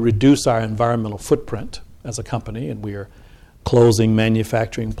to reduce our environmental footprint as a company, and we are closing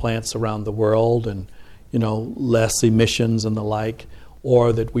manufacturing plants around the world and, less emissions and the like,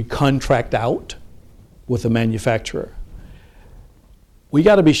 or that we contract out with a manufacturer, we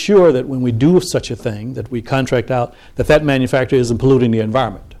got to be sure that when we do such a thing, that we contract out, that manufacturer isn't polluting the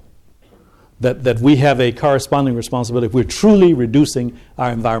environment. That we have a corresponding responsibility if we're truly reducing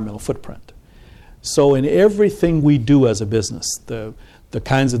our environmental footprint. So in everything we do as a business, the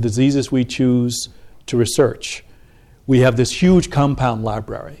kinds of diseases we choose to research, we have this huge compound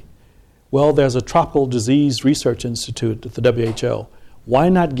library. Well, there's a tropical disease research institute at the WHO. Why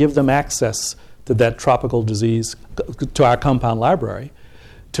not give them access to that tropical disease, to our compound library,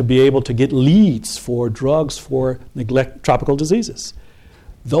 to be able to get leads for drugs for tropical diseases?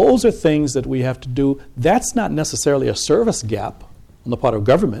 Those are things that we have to do. That's not necessarily a service gap on the part of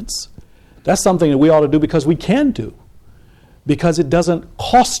governments. That's something that we ought to do because we can do, because it doesn't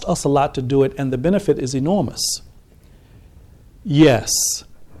cost us a lot to do it, and the benefit is enormous. Yes,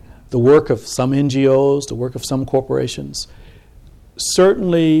 the work of some NGOs, the work of some corporations,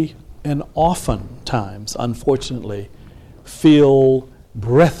 certainly and oftentimes, unfortunately, fill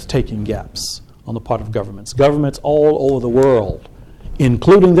breathtaking gaps on the part of governments. Governments all over the world,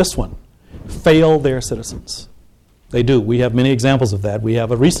 including this one, fail their citizens. They do. We have many examples of that. We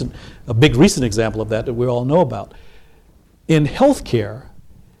have a big recent example of that we all know about. In healthcare,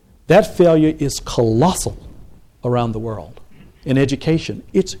 that failure is colossal around the world. In education,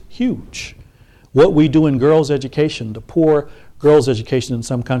 it's huge. What we do in girls' education, the poor girls' education in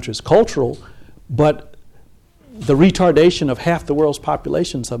some countries, cultural, but the retardation of half the world's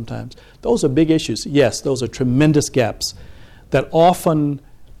population sometimes, those are big issues. Yes, those are tremendous gaps that often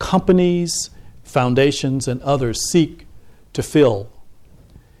companies, foundations, and others seek to fill.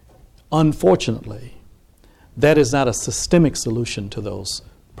 Unfortunately, that is not a systemic solution to those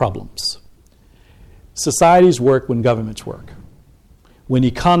problems. Societies work when governments work. When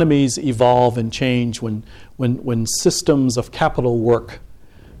economies evolve and change, when systems of capital work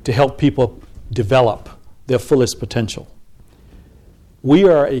to help people develop their fullest potential. We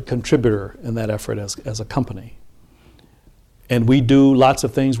are a contributor in that effort as a company. And we do lots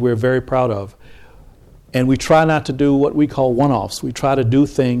of things we're very proud of. And we try not to do what we call one-offs. We try to do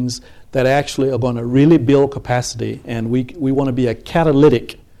things that actually are going to really build capacity, and we want to be a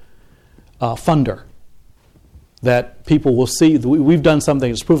catalytic funder that people will see. We've done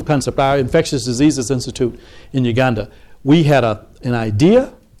something, it's proof of concept. Our Infectious Diseases Institute in Uganda, we had an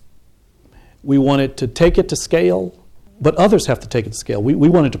idea. We wanted to take it to scale, but others have to take it to scale. We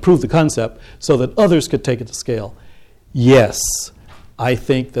wanted to prove the concept so that others could take it to scale. Yes, I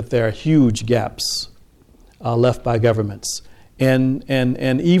think that there are huge gaps left by governments. And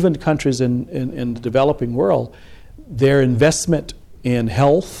even countries in the developing world, their investment in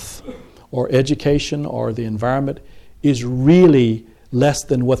health or education or the environment is really less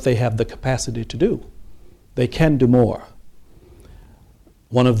than what they have the capacity to do. They can do more.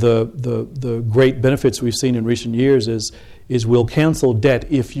 One of the great benefits we've seen in recent years is we'll cancel debt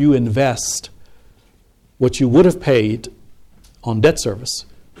if you invest what you would have paid on debt service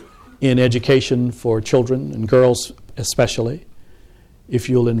in education for children and girls especially, if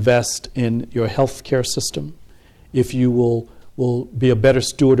you'll invest in your health care system, if you will be a better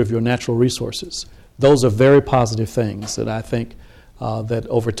steward of your natural resources. Those are very positive things that I think that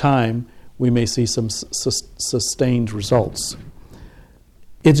over time we may see some sustained results.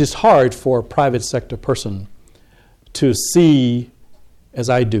 It is hard for a private sector person to see, as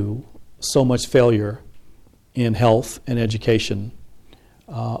I do, so much failure in health and education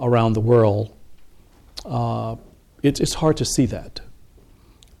around the world. It's hard to see that.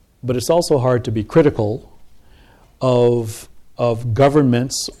 But it's also hard to be critical of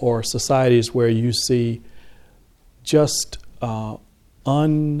governments or societies where you see just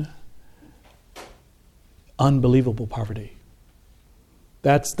unbelievable poverty.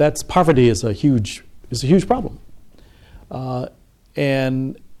 That's poverty is a huge problem.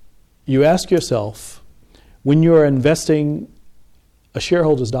 And you ask yourself, when you're investing a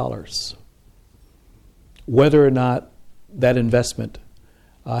shareholder's dollars, whether or not that investment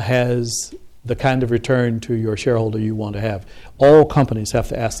has the kind of return to your shareholder you want to have. All companies have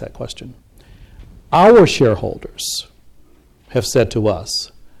to ask that question. Our shareholders have said to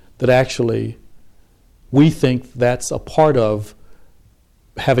us that actually we think that's a part of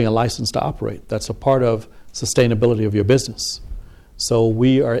having a license to operate. That's a part of sustainability of your business. So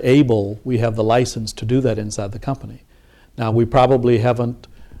we have the license to do that inside the company. Now, we probably haven't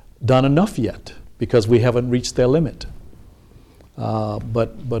done enough yet because we haven't reached their limit.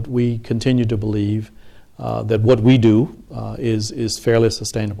 But we continue to believe that what we do is fairly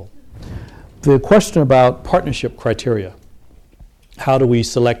sustainable. The question about partnership criteria, how do we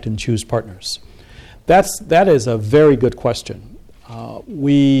select and choose partners? That is a very good question.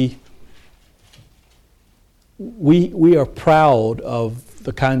 We are proud of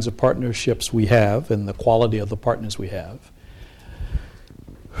the kinds of partnerships we have and the quality of the partners we have.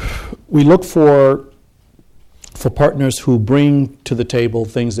 We look for partners who bring to the table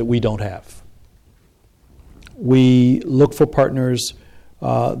things that we don't have. We look for partners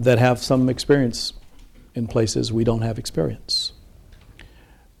that have some experience in places we don't have experience.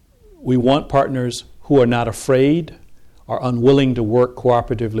 We want partners who are not afraid or unwilling to work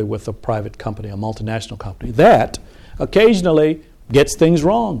cooperatively with a private company, a multinational company. That occasionally gets things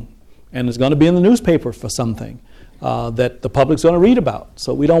wrong and is going to be in the newspaper for something that the public's going to read about.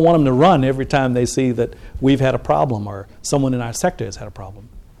 So we don't want them to run every time they see that we've had a problem or someone in our sector has had a problem.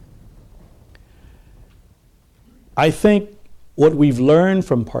 I think what we've learned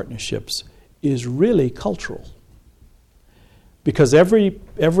from partnerships is really cultural. Because every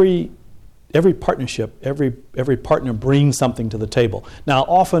partnership, every partner brings something to the table. Now,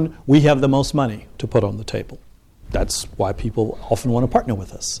 often we have the most money to put on the table. That's why people often want to partner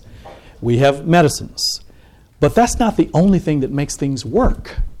with us. We have medicines. But that's not the only thing that makes things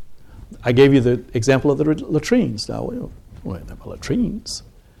work. I gave you the example of the latrines. Now, we don't have latrines.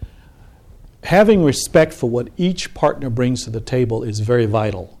 Having respect for what each partner brings to the table is very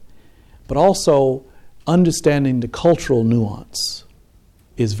vital. But also, understanding the cultural nuance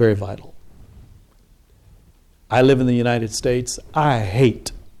is very vital. I live in the United States. I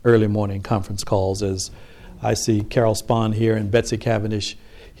hate early morning conference calls, as I see Carol Spahn here and Betsy Cavendish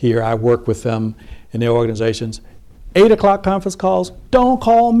here. I work with them in their organizations. 8 o'clock conference calls, don't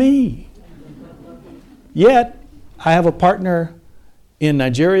call me. Yet, I have a partner in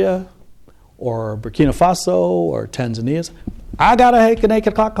Nigeria or Burkina Faso or Tanzania. I got to make an 8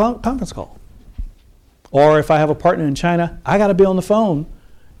 o'clock conference call. Or if I have a partner in China, I got to be on the phone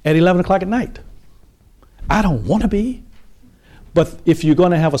at 11 o'clock at night. I don't want to be. But if you're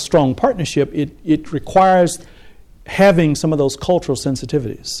going to have a strong partnership, it requires having some of those cultural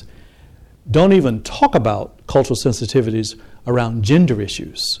sensitivities. Don't even talk about cultural sensitivities around gender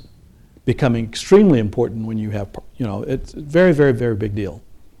issues becoming extremely important when you have, it's a very, very, very big deal.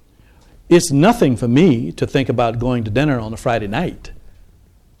 It's nothing for me to think about going to dinner on a Friday night.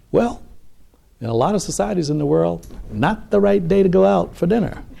 Well, in a lot of societies in the world, not the right day to go out for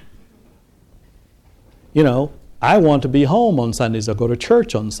dinner. I want to be home on Sundays or go to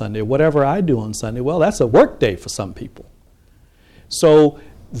church on Sunday, whatever I do on Sunday. Well, that's a work day for some people. So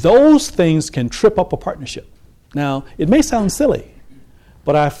those things can trip up a partnership. Now, it may sound silly,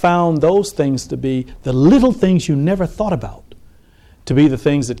 but I found those things to be the little things you never thought about, to be the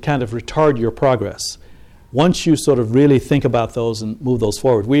things that kind of retard your progress. Once you sort of really think about those and move those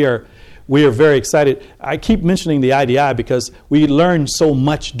forward, we are very excited. I keep mentioning the IDI because we learned so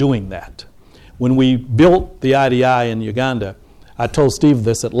much doing that. When we built the IDI in Uganda, I told Steve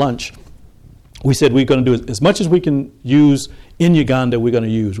this at lunch. We said we're going to do as much as we can use in Uganda, we're going to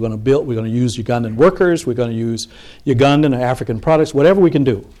use. We're going to use Ugandan workers, we're going to use Ugandan or African products, whatever we can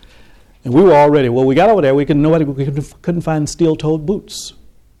do. And we were all ready. Well, we got over there, we couldn't find steel-toed boots.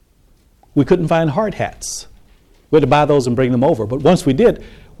 We couldn't find hard hats. We had to buy those and bring them over. But once we did,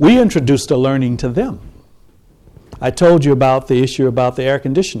 we introduced a learning to them. I told you about the issue about the air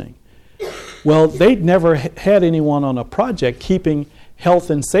conditioning. Well, they'd never had anyone on a project keeping health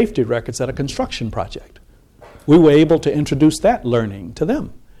and safety records at a construction project. We were able to introduce that learning to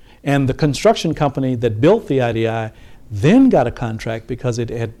them. And the construction company that built the IDI then got a contract because it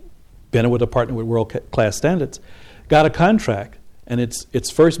had been with a partner with world-class standards, got a contract, and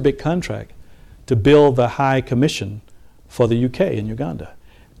its first big contract, to build the High Commission for the UK in Uganda.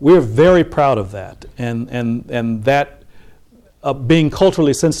 We're very proud of that, and that being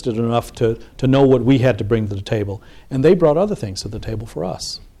culturally sensitive enough to know what we had to bring to the table. And they brought other things to the table for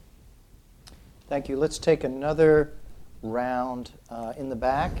us. Thank you. Let's take another round in the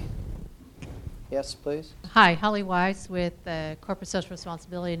back. Yes, please. Hi, Holly Wise with the Corporate Social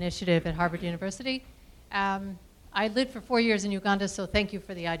Responsibility Initiative at Harvard University. I lived for 4 years in Uganda, so thank you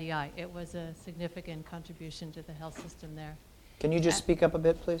for the IDI. It was a significant contribution to the health system there. Can you just speak up a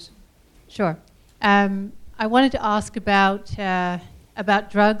bit, please? Sure. I wanted to ask about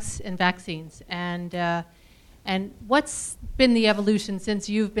drugs and vaccines. And And what's been the evolution since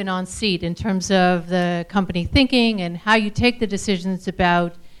you've been on seat in terms of the company thinking and how you take the decisions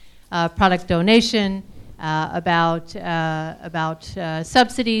about product donation, about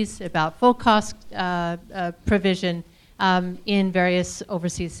subsidies, about full cost provision in various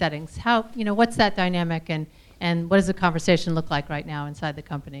overseas settings? How, what's that dynamic, and what does the conversation look like right now inside the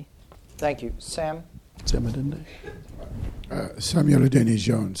company? Thank you. Sam? Samuel Adeni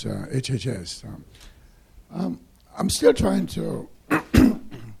Jones, HHS. I'm still trying to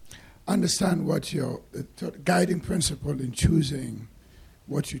understand what your guiding principle in choosing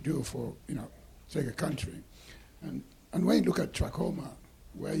what you do for, take a country. And when you look at trachoma,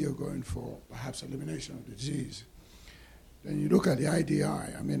 where you're going for perhaps elimination of the disease, then you look at the IDI.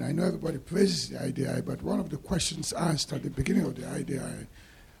 I mean, I know everybody praises the IDI, but one of the questions asked at the beginning of the IDI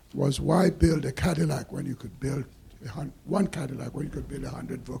was, why build a Cadillac when you could build one Cadillac when you could build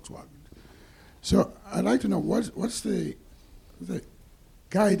 100 Volkswagen? So I'd like to know what's the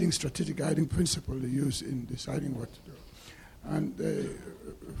strategic guiding principle you use in deciding what to do. And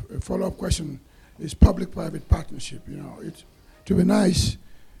a follow-up question is public-private partnership. To be nice,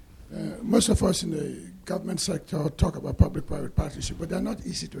 most of us in the government sector talk about public-private partnership, but they're not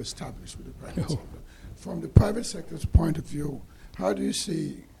easy to establish with the private sector. From the private sector's point of view, how do you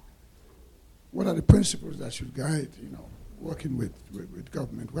see, what are the principles that should guide, working with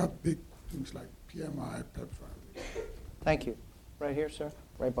government? We have big things like PMI, PEPFAR. Thank you. Right here, sir.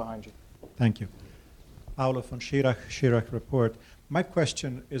 Right behind you. Thank you. Paolo von Schirach report. My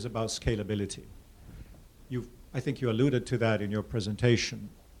question is about scalability. I think you alluded to that in your presentation,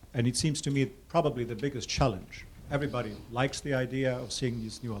 and it seems to me probably the biggest challenge. Everybody likes the idea of seeing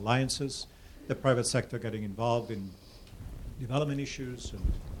these new alliances, the private sector getting involved in development issues,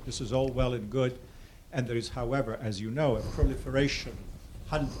 and this is all well and good. And there is, however, as you know, a proliferation,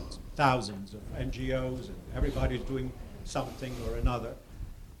 hundreds, thousands of NGOs, and everybody doing something or another.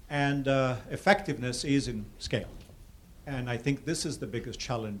 And effectiveness is in scale. And I think this is the biggest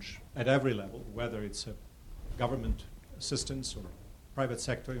challenge at every level, whether it's a government assistance or private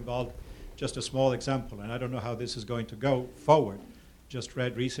sector involved. Just a small example, and I don't know how this is going to go forward. Just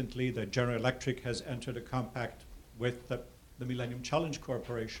read recently that General Electric has entered a compact with the Millennium Challenge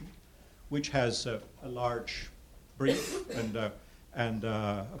Corporation, which has a large brief and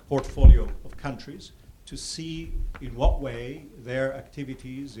a portfolio of countries to see in what way their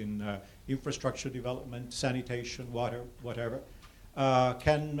activities in infrastructure development, sanitation, water, whatever,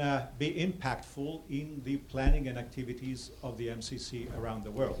 can be impactful in the planning and activities of the MCC around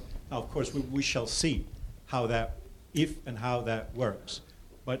the world. Now, of course, we shall see how that, if and how that works.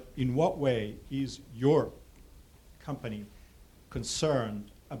 But in what way is your company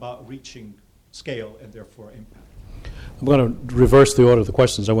concerned about reaching scale and therefore impact? I'm going to reverse the order of the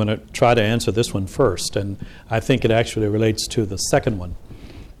questions. I want to try to answer this one first, and I think it actually relates to the second one.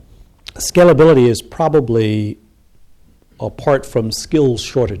 Scalability is probably, apart from skills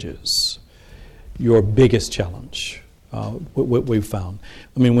shortages, your biggest challenge, what we've found.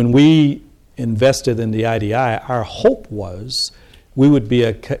 I mean, when we invested in the IDI, our hope was we would be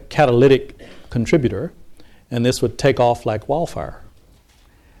a catalytic contributor, and this would take off like wildfire.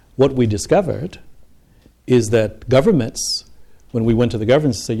 What we discovered is that governments, when we went to the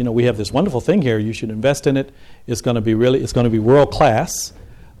governments and said, we have this wonderful thing here, you should invest in it, it's going to be world class,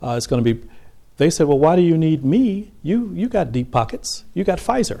 they said, well, why do you need me? You got deep pockets, you got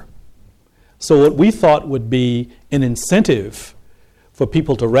Pfizer. So what we thought would be an incentive for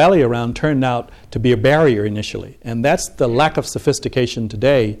people to rally around turned out to be a barrier initially. And that's the lack of sophistication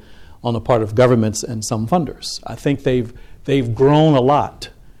today on the part of governments and some funders. I think they've grown a lot.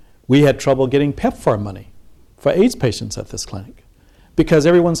 We had trouble getting PEPFAR money for AIDS patients at this clinic because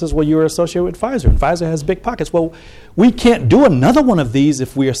everyone says, well, you're associated with Pfizer, and Pfizer has big pockets. Well, we can't do another one of these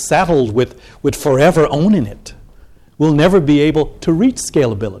if we are saddled with forever owning it. We'll never be able to reach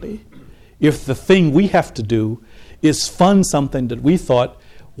scalability if the thing we have to do is fund something that we thought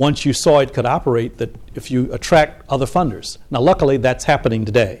once you saw it could operate, that if you attract other funders. Now, luckily, that's happening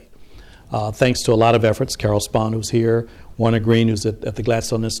today. Thanks to a lot of efforts, Carol Spahn, who's here, Warner Green, who's at the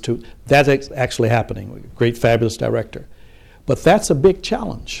Gladstone Institute. That's actually happening. Great, fabulous director. But that's a big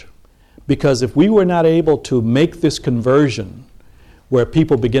challenge, because if we were not able to make this conversion where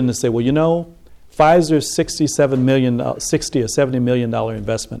people begin to say, well, Pfizer's $60 or $70 million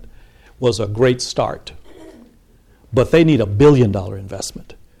investment was a great start, but they need $1 billion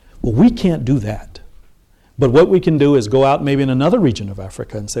investment. Well, we can't do that. But what we can do is go out maybe in another region of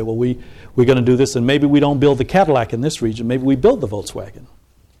Africa and say, well, we're going to do this, and maybe we don't build the Cadillac in this region, maybe we build the Volkswagen.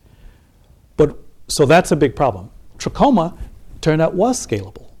 So that's a big problem. Trachoma turned out was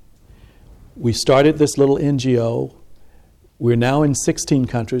scalable. We started this little NGO. We're now in 16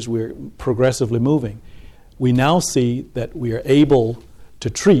 countries. We're progressively moving. We now see that we are able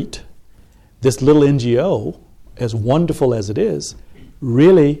to treat this little NGO, as wonderful as it is,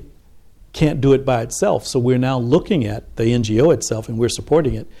 really can't do it by itself. So we're now looking at the NGO itself, and we're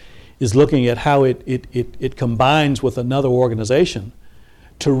supporting it, is looking at how it combines with another organization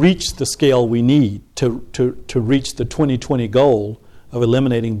to reach the scale we need to reach the 2020 goal of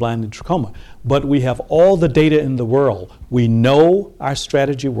eliminating blinding trachoma. But we have all the data in the world. We know our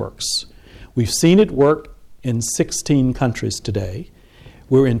strategy works. We've seen it work in 16 countries today.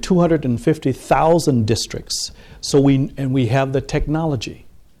 We're in 250,000 districts. So we have the technology.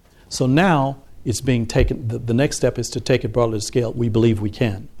 So now it's being taken. The next step is to take it broadly to scale. We believe we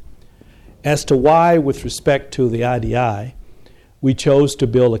can. As to why, with respect to the IDI, we chose to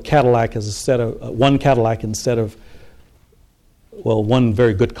build a Cadillac one Cadillac instead of, well, one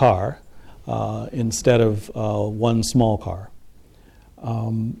very good car instead of one small car.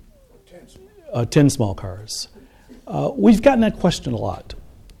 10 small cars. We've gotten that question a lot.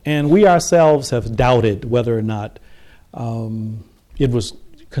 And we ourselves have doubted whether or not it was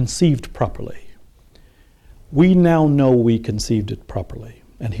conceived properly. We now know we conceived it properly,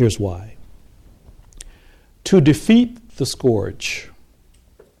 and here's why. To defeat the scourge,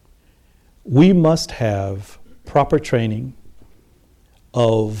 we must have proper training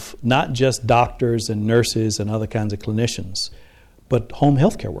of not just doctors and nurses and other kinds of clinicians, but home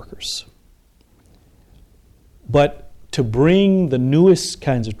health care workers. But to bring the newest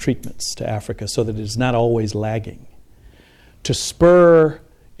kinds of treatments to Africa so that it is not always lagging, to spur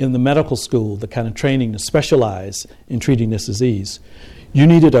in the medical school the kind of training to specialize in treating this disease, you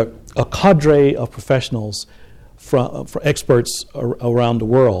needed a cadre of professionals for experts around the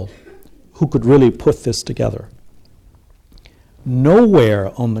world who could really put this together.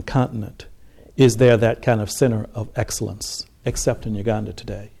 Nowhere on the continent is there that kind of center of excellence, except in Uganda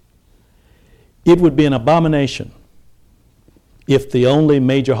today. It would be an abomination if the only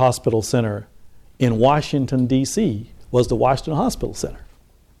major hospital center in Washington, D.C. was the Washington Hospital Center.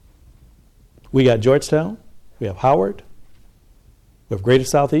 We got Georgetown, we have Howard, we have Greater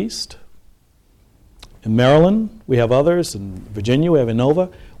Southeast. In Maryland, we have others. In Virginia, we have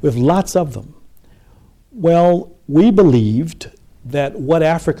Inova. We have lots of them. Well, we believed that what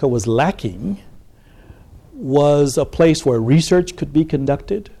Africa was lacking was a place where research could be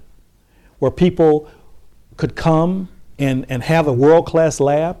conducted, where people could come and have a world-class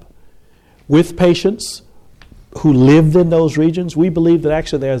lab with patients who lived in those regions. We believe that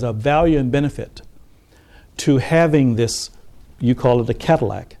actually there's a value and benefit to having this, you call it a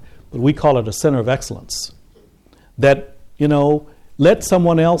Cadillac, but we call it a center of excellence. That, let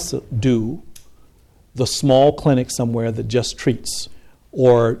someone else do the small clinic somewhere that just treats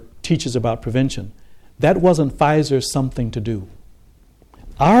or teaches about prevention. That wasn't Pfizer's something to do.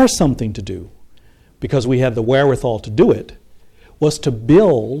 Our something to do, because we had the wherewithal to do it, was to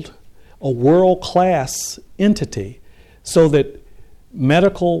build a world-class entity so that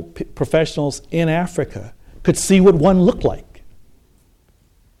medical professionals in Africa could see what one looked like.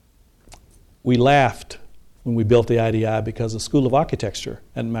 We laughed when we built the IDI because the School of Architecture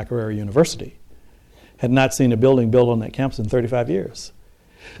at Makerere University had not seen a building built on that campus in 35 years.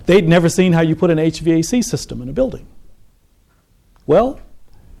 They'd never seen how you put an HVAC system in a building. Well,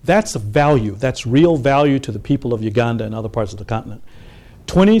 that's a value. That's real value to the people of Uganda and other parts of the continent.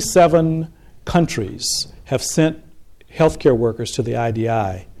 27 countries have sent healthcare workers to the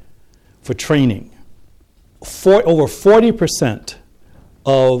IDI for training. Over 40%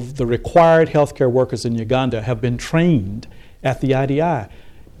 of the required healthcare workers in Uganda have been trained at the IDI.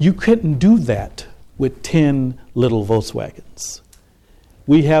 You couldn't do that with 10 little Volkswagens.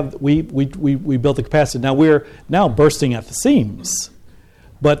 We built the capacity. Now we're now bursting at the seams.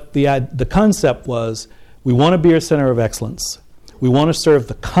 But the concept was we want to be a center of excellence. We want to serve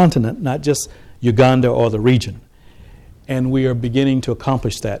the continent, not just Uganda or the region. And we are beginning to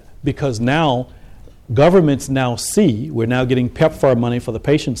accomplish that because now governments now see we're now getting PEPFAR money for the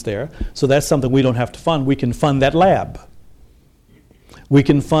patients there, so that's something we don't have to fund. We can fund that lab. We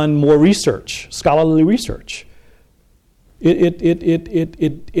can fund more research, scholarly research. We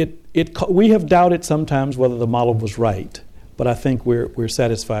have doubted sometimes whether the model was right, but I think we're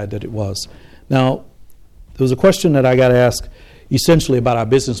satisfied that it was. Now, there was a question that I got asked essentially about our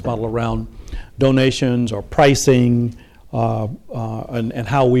business model around donations or pricing and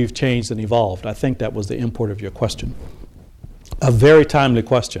how we've changed and evolved. I think that was the import of your question. A very timely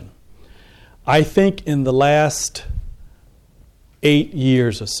question. I think in the last 8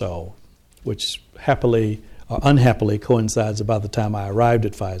 years or so, which happily or unhappily coincides about the time I arrived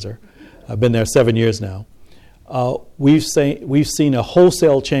at Pfizer, I've been there 7 years now. We've seen a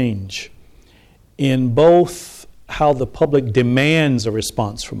wholesale change in both how the public demands a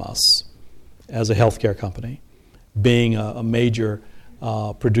response from us as a healthcare company, being a major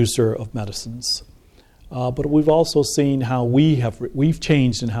producer of medicines. But we've also seen how we've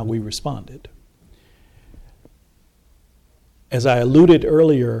changed in how we responded. As I alluded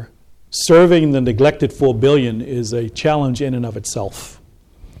earlier, serving the neglected 4 billion is a challenge in and of itself.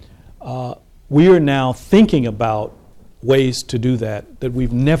 We are now thinking about ways to do that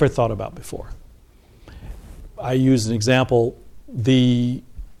we've never thought about before. I use an example. The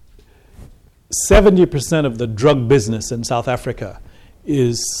 70% of the drug business in South Africa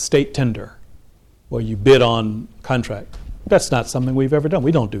is state tender, where you bid on contract. That's not something we've ever done.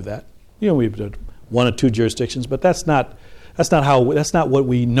 We don't do that. We've done 1 or 2 jurisdictions, but that's not what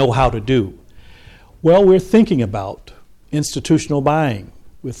we know how to do. Well, we're thinking about institutional buying.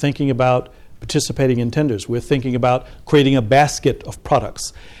 We're thinking about participating in tenders. We're thinking about creating a basket of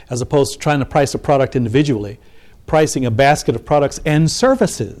products, as opposed to trying to price a product individually, pricing a basket of products and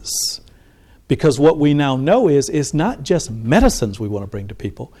services. Because what we now know is not just medicines we want to bring to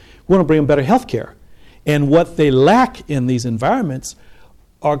people. We want to bring them better health care. And what they lack in these environments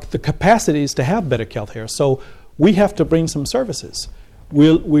are the capacities to have better health care. So we have to bring some services.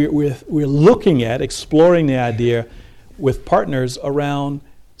 We're looking at exploring the idea with partners around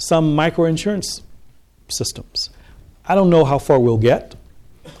some microinsurance systems. I don't know how far we'll get,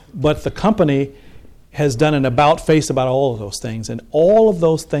 but the company has done an about-face about all of those things, and all of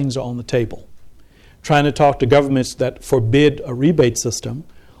those things are on the table. Trying to talk to governments that forbid a rebate system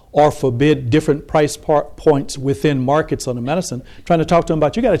or forbid different price points within markets on the medicine, trying to talk to them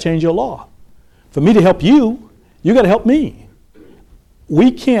about, you got to change your law. For me to help you, you got to help me.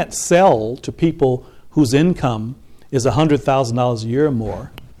 We can't sell to people whose income is $100,000 a year or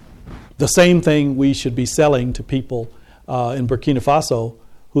more the same thing we should be selling to people in Burkina Faso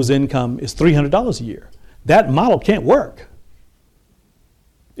whose income is $300 a year. That model can't work.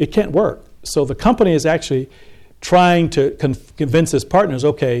 It can't work. So the company is actually trying to convince its partners,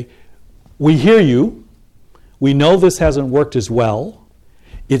 okay, we hear you. We know this hasn't worked as well.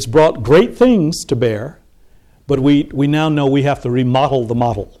 It's brought great things to bear, but we now know we have to remodel the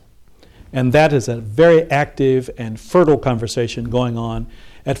model. And that is a very active and fertile conversation going on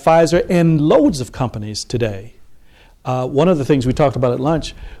at Pfizer and loads of companies today. One of the things we talked about at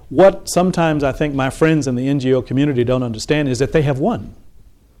lunch, what sometimes I think my friends in the NGO community don't understand is that they have won.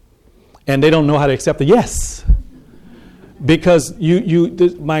 And they don't know how to accept the yes. Because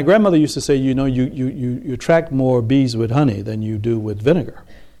my grandmother used to say, you attract more bees with honey than you do with vinegar.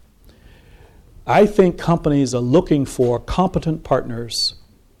 I think companies are looking for competent partners,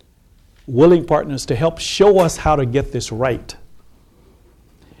 willing partners to help show us how to get this right.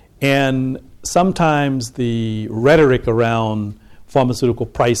 And sometimes the rhetoric around pharmaceutical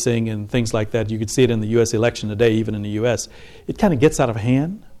pricing and things like that, you could see it in the U.S. election today, even in the U.S., it kind of gets out of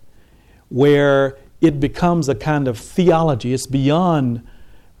hand, where it becomes a kind of theology. It's beyond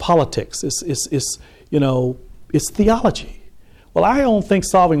politics. It's theology. Well, I don't think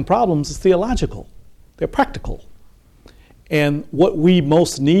solving problems is theological. They're practical. And what we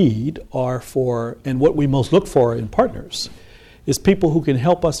most need and what we most look for in partners is people who can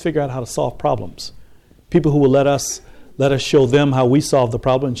help us figure out how to solve problems. People who will let us show them how we solve the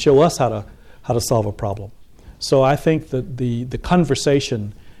problem and show us how to solve a problem. So I think that the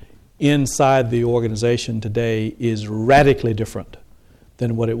conversation inside the organization today is radically different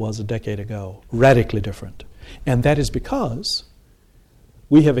than what it was a decade ago. Radically different. And that is because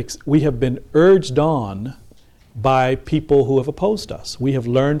we have been urged on by people who have opposed us. We have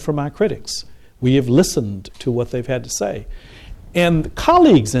learned from our critics. We have listened to what they've had to say. And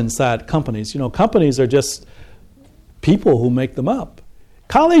colleagues inside companies, companies are just people who make them up.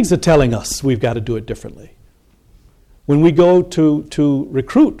 Colleagues are telling us we've got to do it differently. When we go to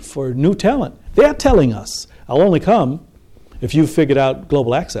recruit for new talent, they're telling us, I'll only come if you've figured out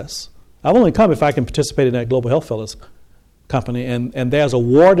global access. I'll only come if I can participate in that Global Health Fellows company. And there's a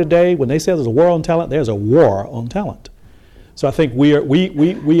war today. When they say there's a war on talent, there's a war on talent. So I think we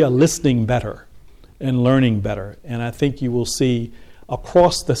are listening better and learning better. And I think you will see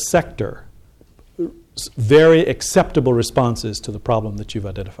across the sector very acceptable responses to the problem that you've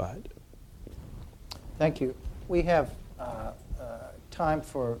identified. Thank you. We have time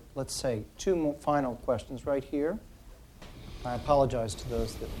for, let's say, 2 more final questions right here. I apologize to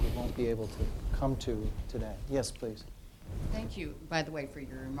those that we won't be able to come to today. Yes, please. Thank you, by the way, for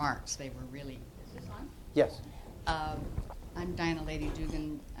your remarks. They were really... Is this on? Yes. I'm Diana Lady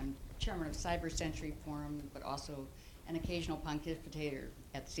Dugan. I'm chairman of Cyber Century Forum, but also an occasional pontificator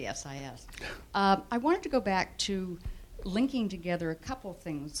at CSIS. I wanted to go back to linking together a couple of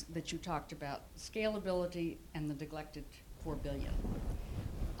things that you talked about, scalability and the neglected $4 billion.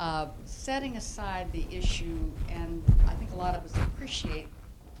 Setting aside the issue, and I think a lot of us appreciate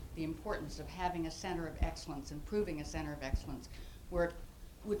the importance of having a center of excellence, improving a center of excellence, where it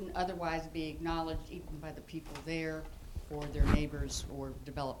wouldn't otherwise be acknowledged even by the people there or their neighbors or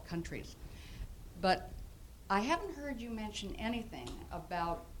developed countries. But I haven't heard you mention anything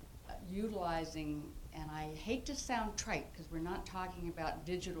about utilizing, and I hate to sound trite because we're not talking about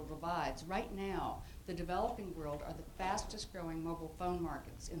digital divides. Right now, the developing world are the fastest growing mobile phone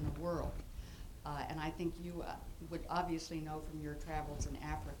markets in the world. And I think you would obviously know from your travels in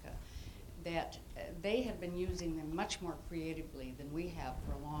Africa that they have been using them much more creatively than we have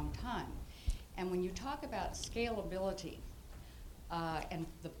for a long time. And when you talk about scalability and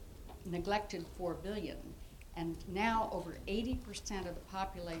the neglected $4 billion, and now over 80% of the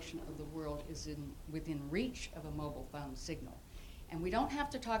population of the world is within reach of a mobile phone signal. And we don't have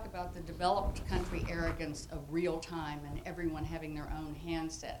to talk about the developed country arrogance of real time and everyone having their own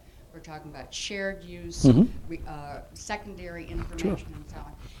handset. We're talking about shared use, secondary information, and so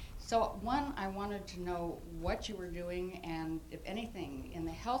on. So one, I wanted to know what you were doing, and if anything, in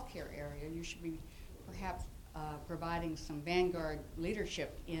the healthcare area, you should be perhaps providing some vanguard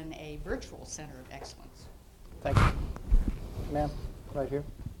leadership in a virtual center of excellence. Thank you. Ma'am, right here.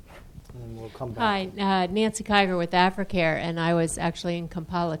 And we'll come back. Hi, Nancy Kiger with AfriCare, and I was actually in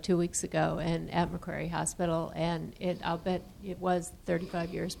Kampala 2 weeks ago and at Macquarie Hospital, and I'll bet it was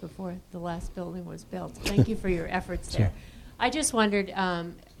 35 years before the last building was built. Thank you for your efforts there. I just wondered,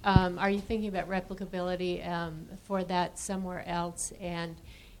 are you thinking about replicability for that somewhere else and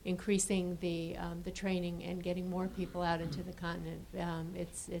increasing the training and getting more people out into the continent?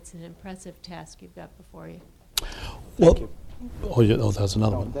 It's an impressive task you've got before you. Thank you. That's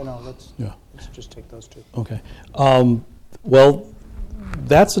another one. No, let's just take those two. Okay. Well,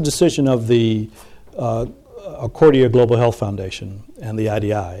 that's a decision of the Accordia Global Health Foundation and the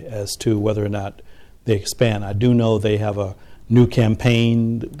IDI as to whether or not they expand. I do know they have a new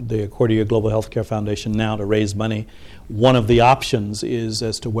campaign, the Accordia Global Healthcare Foundation, now to raise money. One of the options is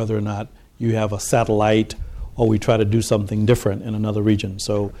as to whether or not you have a satellite or we try to do something different in another region.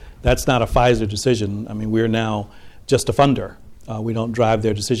 So that's not a Pfizer decision. I mean, we're now just a funder. We don't drive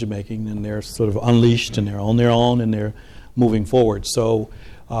their decision making, and they're sort of unleashed and they're on their own and they're moving forward. So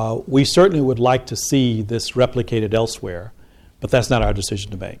we certainly would like to see this replicated elsewhere, but that's not our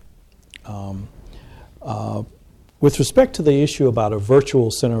decision to make. With respect to the issue about a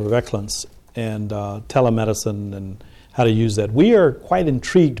virtual center of excellence and telemedicine and how to use that, we are quite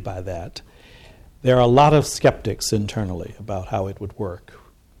intrigued by that. There are a lot of skeptics internally about how it would work.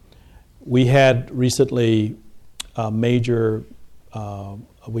 We had recently a major,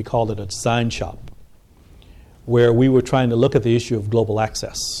 we called it a design shop, where we were trying to look at the issue of global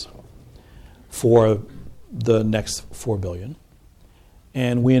access for the next $4 billion.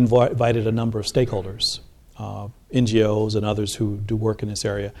 And we invited a number of stakeholders, NGOs and others who do work in this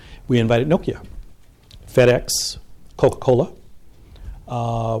area. We invited Nokia, FedEx, Coca-Cola,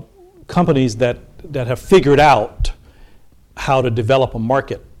 companies that have figured out how to develop a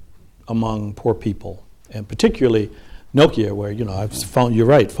market among poor people, and particularly Nokia, where, you're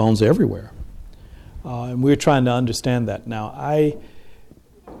right, phones are everywhere. And we're trying to understand that. Now,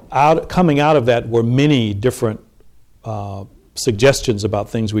 coming out of that were many different suggestions about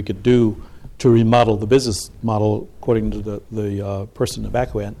things we could do to remodel the business model, according to the person in the back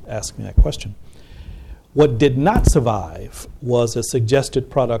who asked me that question. What did not survive was a suggested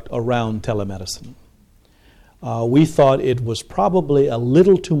product around telemedicine. We thought it was probably a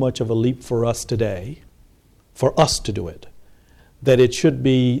little too much of a leap for us today, for us to do it, that it should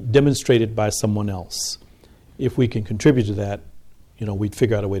be demonstrated by someone else. If we can contribute to that, we'd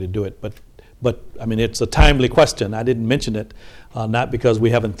figure out a way to do it. But I mean, it's a timely question. I didn't mention it, not because we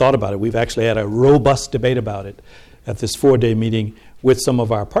haven't thought about it. We've actually had a robust debate about it at this 4-day meeting with some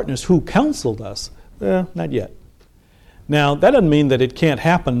of our partners who counseled us. Not yet. Now, that doesn't mean that it can't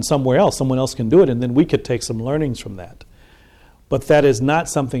happen somewhere else. Someone else can do it, and then we could take some learnings from that. But that is not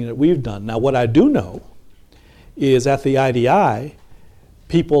something that we've done. Now, what I do know is at the IDI,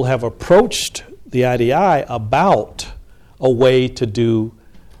 people have approached the IDI about a way to do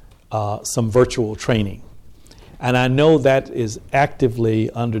some virtual training. And I know that is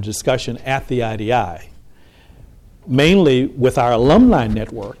actively under discussion at the IDI, mainly with our alumni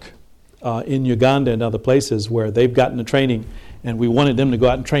network in Uganda and other places where they've gotten the training and we wanted them to go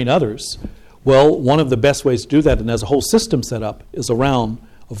out and train others. Well, one of the best ways to do that, and there's a whole system set up, is around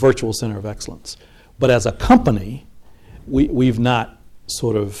a virtual center of excellence. But as a company, we've not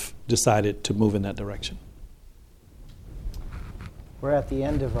sort of decided to move in that direction. We're at the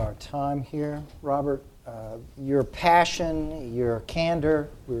end of our time here. Robert, your passion, your candor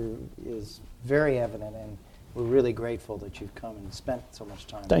is very evident, and we're really grateful that you've come and spent so much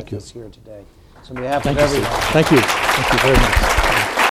time with us here today. So on behalf of everyone. Thank you. Thank you very much.